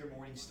 oh, how your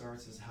morning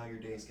starts is how your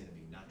day's going to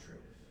be. Not true.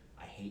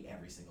 I hate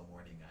every single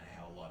morning.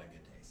 I have a lot of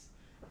good days.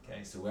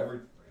 Okay,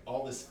 so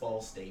all this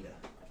false data,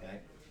 okay?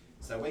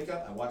 So I wake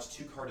up, I watch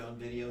 2 Cardone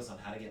videos on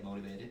how to get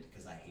motivated,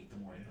 because I hate the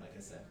morning, like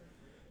I said.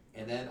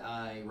 And then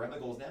I write my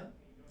goals down,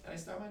 and I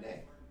start my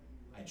day.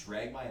 I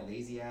drag my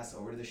lazy ass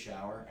over to the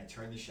shower. I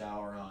turn the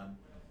shower on.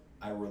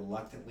 I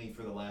reluctantly,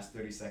 for the last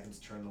 30 seconds,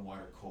 turn the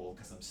water cold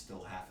because I'm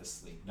still half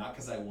asleep. Not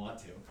because I want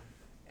to.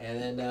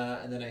 And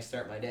then I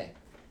start my day.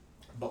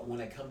 But when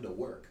I come to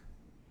work,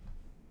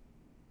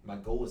 my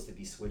goal is to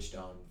be switched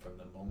on from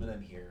the moment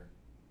I'm here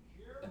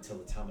until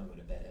the time I go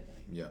to bed at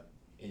night. Yeah.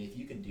 And if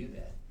you can do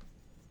that,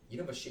 you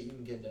know how much shit you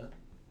can get done?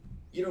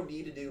 You don't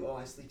need to do,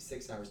 I sleep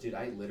 6 hours. Dude,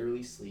 I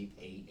literally sleep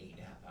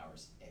 8.5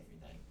 hours every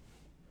night.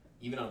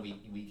 Even on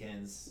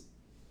weekends.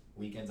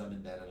 Weekends I'm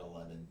in bed at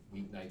 11.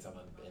 Weeknights I'm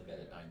in bed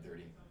at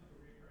 9:30.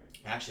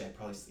 Actually,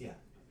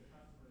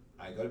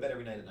 I go to bed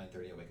every night at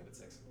 9:30. I wake up at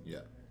 6. Yeah.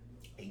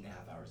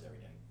 8.5 hours every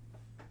night.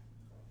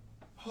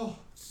 Oh,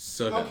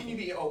 So how can you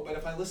be? Oh, but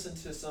if I listen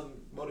to some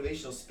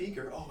motivational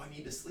speaker, I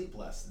need to sleep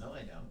less. No,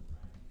 I don't.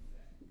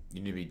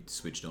 You need to be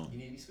switched on. You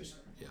need to be switched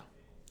on. Yeah,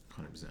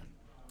 100%.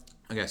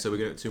 Okay, so we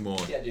got 2 more.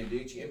 Yeah, dude. I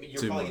mean,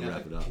 you're 2 probably more gonna to have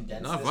wrap to it up.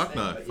 condense No, this fuck thing,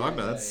 no, but fuck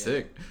no. yeah, That's yeah.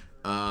 sick.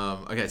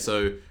 Okay,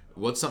 so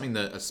what's something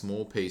a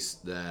small piece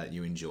that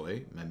you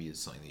enjoy? Maybe it's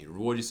something that you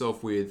reward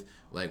yourself with,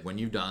 like when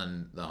you've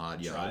done the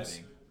hard yards.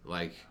 Driving.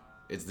 Like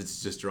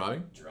it's just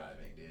driving.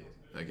 Driving, dude.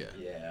 Okay.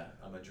 Yeah,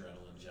 I'm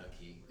adrenaline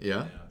junkie. Yeah? You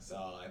know? So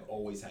I've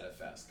always had a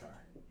fast car.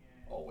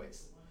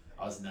 Always.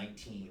 I was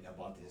 19. I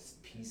bought this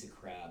piece of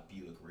crap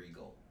Buick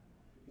Regal.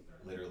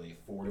 Literally a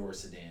 4-door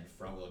sedan,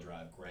 front-wheel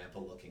drive,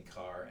 grandpa-looking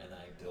car, and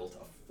I built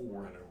a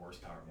 400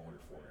 horsepower motor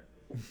for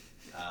it.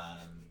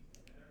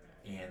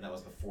 And that was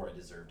before I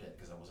deserved it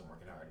because I wasn't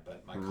working hard.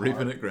 But my car,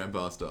 Ripping it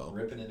grandpa style.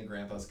 ripping into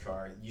grandpa's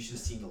car. You should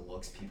have seen the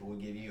looks people would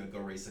give you. I'd go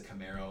race a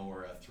Camaro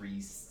or a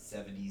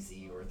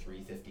 370Z or a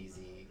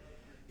 350Z.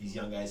 These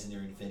young guys in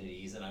their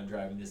Infinities, and I'm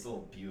driving this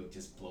little Buick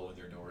just blowing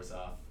their doors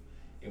off.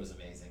 It was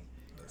amazing.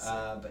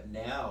 But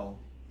now,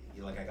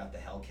 I got the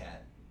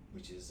Hellcat,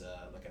 which is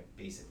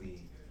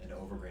basically an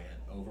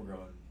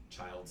overgrown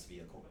child's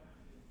vehicle.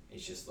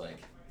 It's just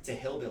it's a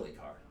hillbilly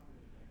car.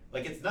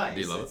 It's nice.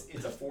 Do you love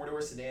It's a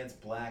 4-door sedan. It's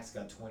black. It's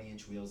got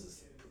 20-inch wheels. It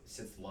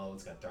sits low.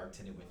 It's got dark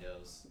tinted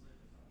windows.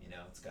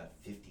 It's got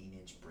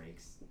 15-inch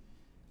brakes.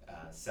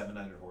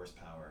 700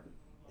 horsepower.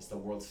 It's the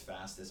world's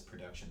fastest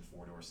production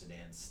 4-door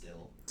sedan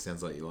still.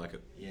 Sounds like you like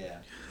it.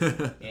 Yeah.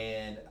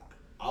 And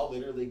I'll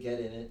literally get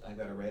in it. I've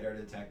got a radar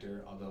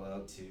detector. I'll go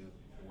out to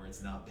where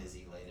it's not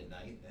busy late at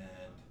night,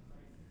 and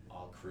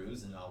I'll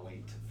cruise, and I'll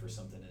wait for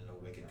something in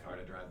a wicked car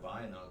to drive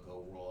by, and I'll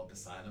go roll up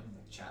beside them,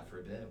 we'll chat for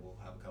a bit, we'll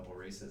have a couple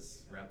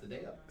races, wrap the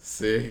day up.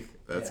 Sick.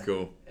 That's Yeah.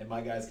 cool. And my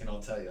guys can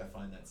all tell you, I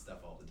find that stuff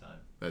all the time.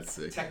 That's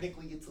sick.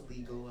 Technically, it's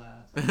illegal.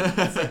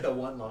 It's like the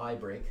one law I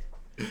break.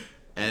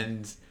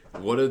 And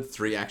what are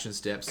 3 action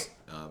steps?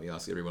 We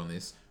ask everyone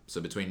this.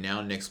 So between now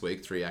and next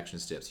week, 3 action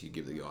steps you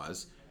give the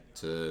guys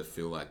to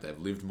feel like they've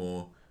lived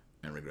more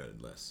and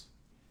regretted less.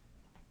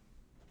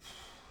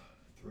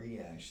 3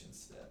 action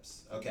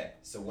steps. Okay,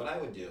 so what I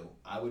would do,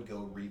 I would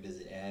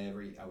revisit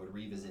every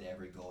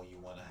goal you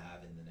want to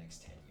have in the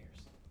next 10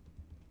 years.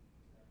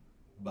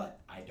 But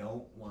I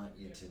don't want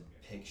you to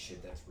pick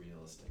shit that's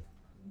realistic.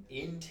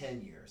 In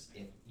 10 years,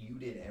 if you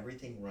did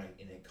everything right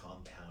and it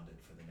compounded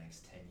for the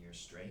next 10 years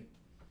straight,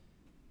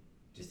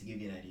 just to give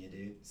you an idea,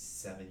 dude,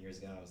 7 years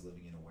ago, I was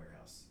living in a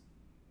warehouse.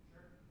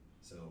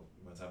 So,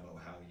 you want to talk about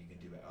how you can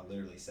do it?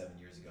 Literally 7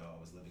 years ago, I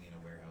was living in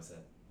a warehouse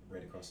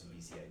right across from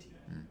BCIT,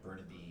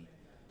 Burnaby,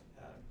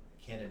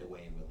 Canada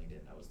Way in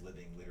Willingdon. I was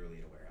living literally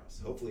in a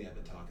warehouse. Hopefully, I've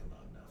been talking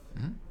loud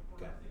enough.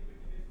 Okay.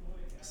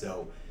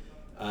 So,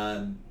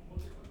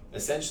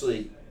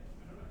 essentially,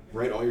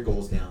 write all your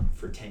goals down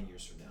for 10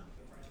 years from now.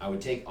 I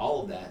would take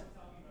all of that,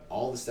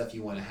 all the stuff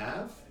you want to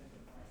have,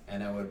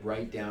 and I would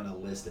write down a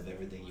list of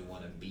everything you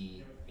want to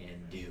be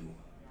and do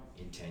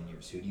in 10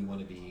 years. Who do you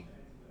want to be?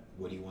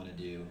 What do you want to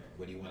do?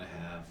 What do you want to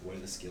have? What are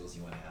the skills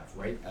you want to have?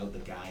 Write out the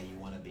guy you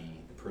want to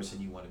be, the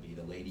person you want to be,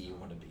 the lady you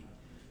want to be,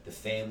 the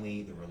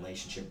family, the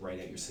relationship. Write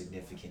out your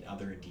significant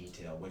other in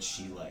detail. What's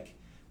she like?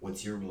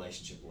 What's your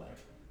relationship like?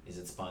 Is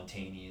it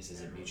spontaneous?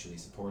 Is it mutually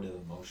supportive,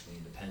 emotionally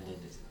independent?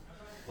 Is it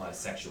a lot of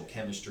sexual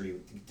chemistry?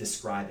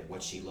 Describe it.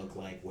 What's she look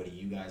like? What do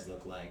you guys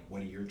look like?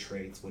 What are your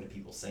traits? What do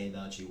people say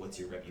about you? What's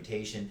your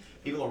reputation?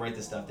 People don't write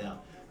this stuff down.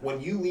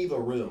 When you leave a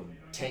room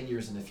 10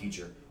 years in the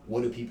future,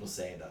 what do people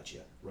say about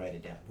you? Write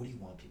it down. What do you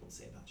want people to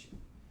say about you?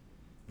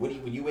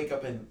 When you wake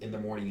up in the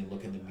morning and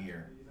look in the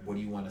mirror, what do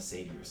you want to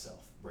say to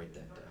yourself? Write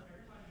that down.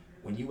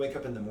 When I wake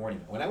up in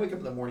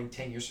the morning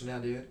 10 years from now,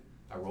 dude,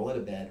 I roll out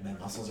of bed, my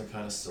muscles are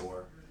kind of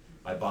sore,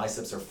 my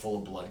biceps are full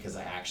of blood because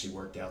I actually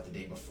worked out the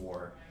day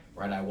before.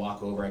 Right, I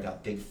walk over, I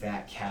got big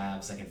fat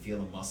calves, I can feel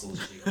the muscles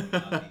jiggling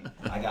on me.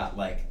 I got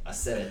like a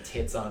set of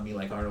tits on me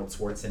like Arnold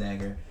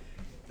Schwarzenegger.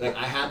 Like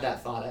I had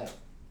that thought out,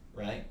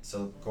 right?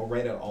 So go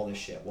write out all this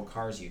shit. What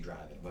cars are you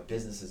driving? What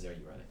businesses are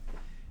you running?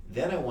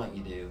 Then I want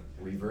you to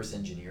reverse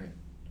engineering,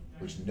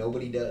 which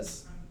nobody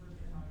does.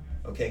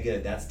 Okay,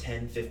 good. That's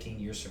 10, 15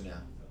 years from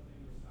now.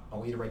 I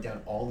want you to write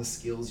down all the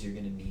skills you're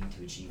going to need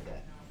to achieve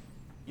that.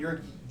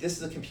 This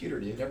is a computer,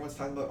 dude. Everyone's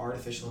talking about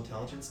artificial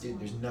intelligence. Dude,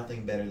 there's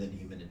nothing better than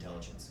human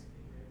intelligence.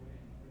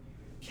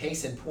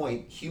 Case in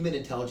point, human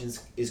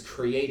intelligence is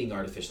creating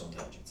artificial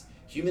intelligence.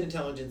 Human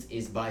intelligence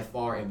is by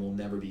far and will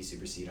never be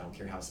superseded. I don't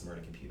care how smart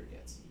a computer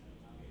gets.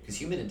 Because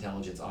human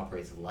intelligence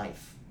operates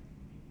life.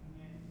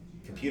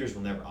 Computers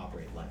will never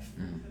operate life,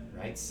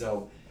 right?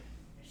 So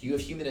you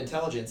have human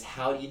intelligence,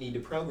 how do you need to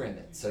program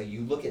it? So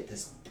you look at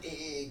this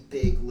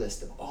big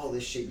list of all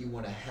this shit you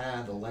want to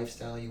have, the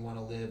lifestyle you want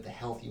to live, the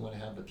health you want to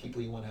have, the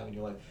people you want to have in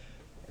your life.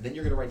 And then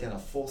you're going to write down a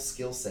full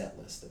skill set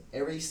list of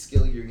every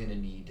skill you're going to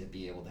need to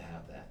be able to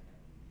have that.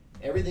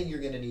 Everything you're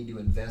going to need to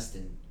invest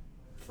in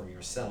from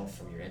yourself,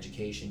 from your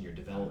education, your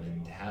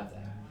development, to have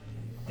that.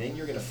 Then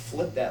you're going to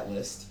flip that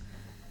list,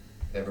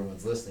 if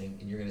everyone's listening,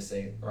 and you're going to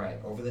say, all right,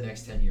 over the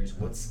next 10 years,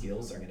 what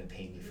skills are going to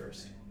pay me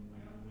first?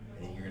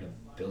 And then you're going to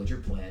build your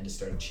plan to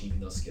start achieving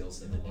those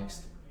skills in the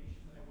next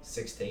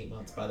 6 to 8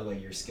 months. By the way,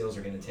 your skills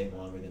are going to take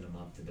longer than a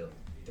month to build.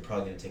 They're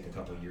probably going to take a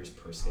couple of years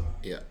per skill.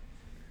 Yeah.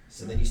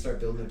 So then you start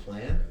building a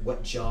plan.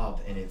 What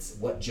job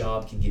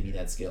can give me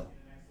that skill?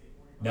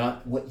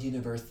 Not what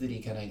university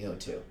can I go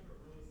to.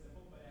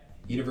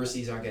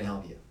 Universities aren't going to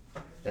help you.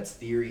 That's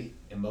theory,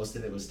 and most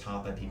of it was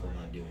taught by people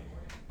not doing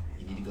work.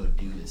 You need to go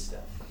do this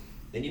stuff.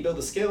 Then you build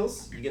the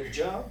skills, you get the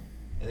job,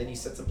 and then you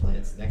set some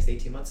plans. The next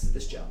 18 months is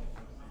this job.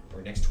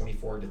 Or next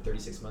 24 to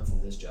 36 months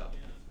is this job.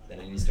 Then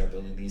I need to start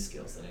building these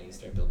skills. Then I need to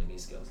start building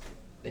these skills.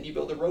 Then you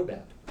build a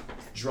roadmap.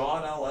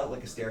 Draw it all out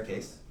like a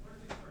staircase.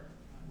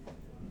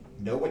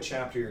 Know what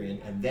chapter you're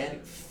in, and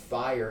then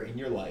fire in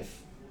your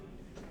life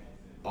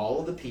all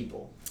of the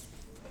people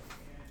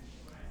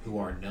who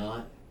are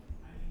not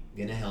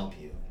going to help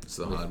you. It's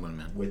the hard one,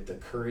 man. With the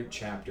current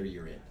chapter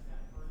you're in.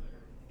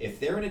 If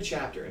they're in a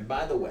chapter, and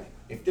by the way,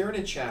 if they're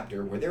in a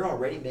chapter where they're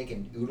already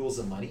making oodles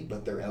of money,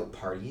 but they're out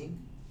partying,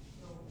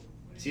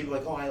 so you're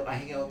like, oh, I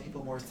hang out with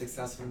people more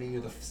successful than me.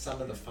 You're the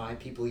sum of the 5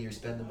 people you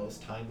spend the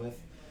most time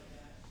with.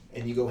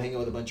 And you go hang out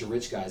with a bunch of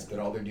rich guys, but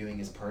all they're doing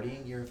is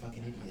partying. You're a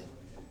fucking idiot.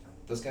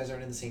 Those guys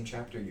aren't in the same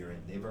chapter you're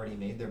in. They've already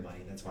made their money.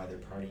 That's why they're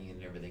partying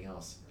and everything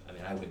else. I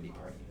mean, I wouldn't be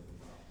partying.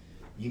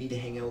 You need to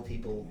hang out with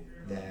people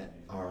that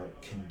are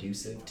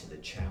conducive to the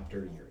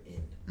chapter you're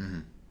in. Mm-hmm.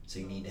 So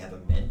you need to have a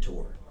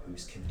mentor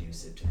who's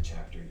conducive to the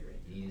chapter you're in.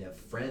 You need to have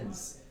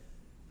friends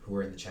who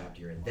are in the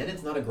chapter you're in. Then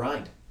it's not a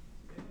grind.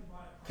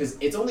 Because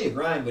it's only a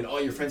grind when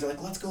all your friends are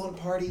like, let's go and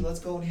party, let's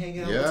go and hang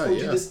out, Yeah, let's go yeah.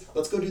 do this,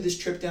 let's go do this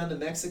trip down to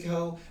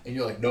Mexico, and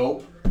you're like,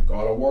 nope,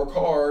 gotta work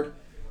hard.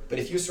 But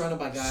if you're surrounded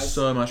by guys,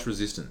 So much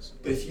resistance.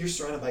 but if you're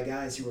surrounded by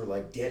guys who are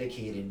like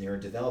dedicated and they're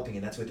developing,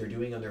 and that's what they're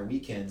doing on their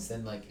weekends,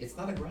 then like it's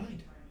not a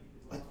grind.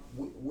 Like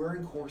we're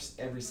in course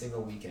every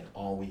single weekend,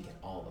 all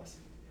of us.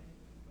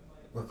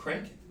 We're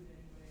cranking.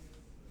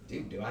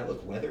 Dude, do I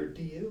look weathered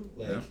to you?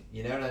 Like, Yeah.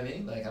 you know what I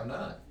mean? Like, I'm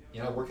not.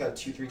 You know, I work out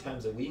 2-3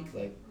 times a week.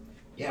 Like,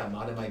 yeah, I'm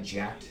not. Am I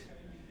jacked?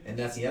 And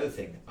that's the other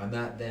thing. I'm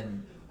not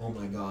then, oh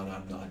my God,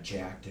 I'm not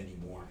jacked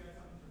anymore.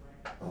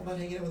 Well, I'm not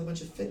hanging out with a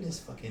bunch of fitness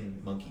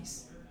fucking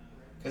monkeys.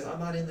 Because I'm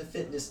not in the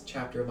fitness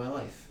chapter of my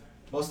life.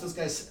 Most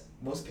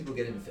people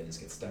get into fitness,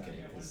 get stuck in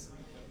it, because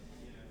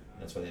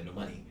that's why they have no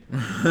money.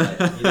 But,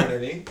 you know what I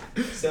mean?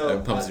 So,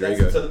 That pumps your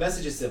ego. so the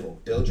message is simple.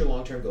 Build your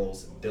long-term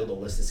goals. Build a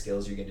list of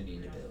skills you're going to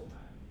need to build.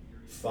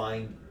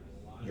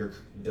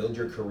 Build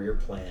your career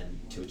plan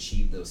to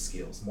achieve those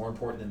skills. More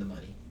important than the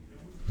money.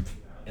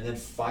 And then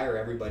fire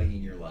everybody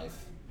in your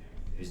life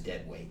who's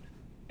dead weight.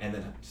 And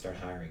then start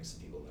hiring some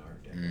people that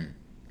aren't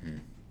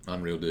dead.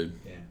 Unreal, dude.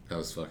 Yeah. That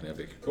was fucking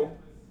epic. Cool.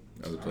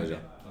 That was a pleasure.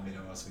 Let me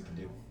know what else we can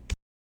do.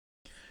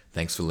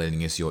 Thanks for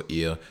lending us your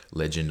ear,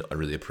 legend. I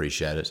really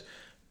appreciate it.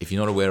 If you're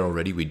not aware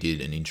already, we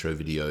did an intro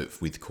video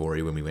with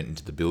Corey when we went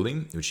into the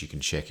building, which you can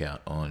check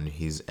out on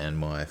his and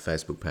my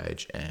Facebook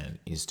page and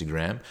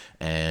Instagram.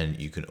 And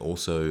you can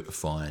also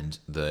find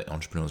the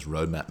Entrepreneur's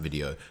Roadmap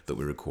video that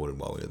we recorded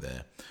while we were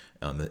there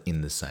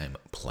in the same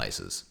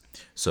places.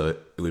 So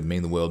it would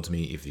mean the world to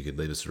me if you could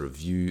leave us a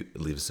review,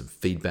 leave us some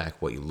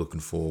feedback, what you're looking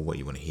for, what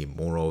you want to hear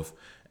more of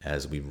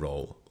as we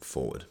roll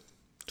forward.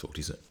 Talk to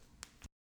you soon.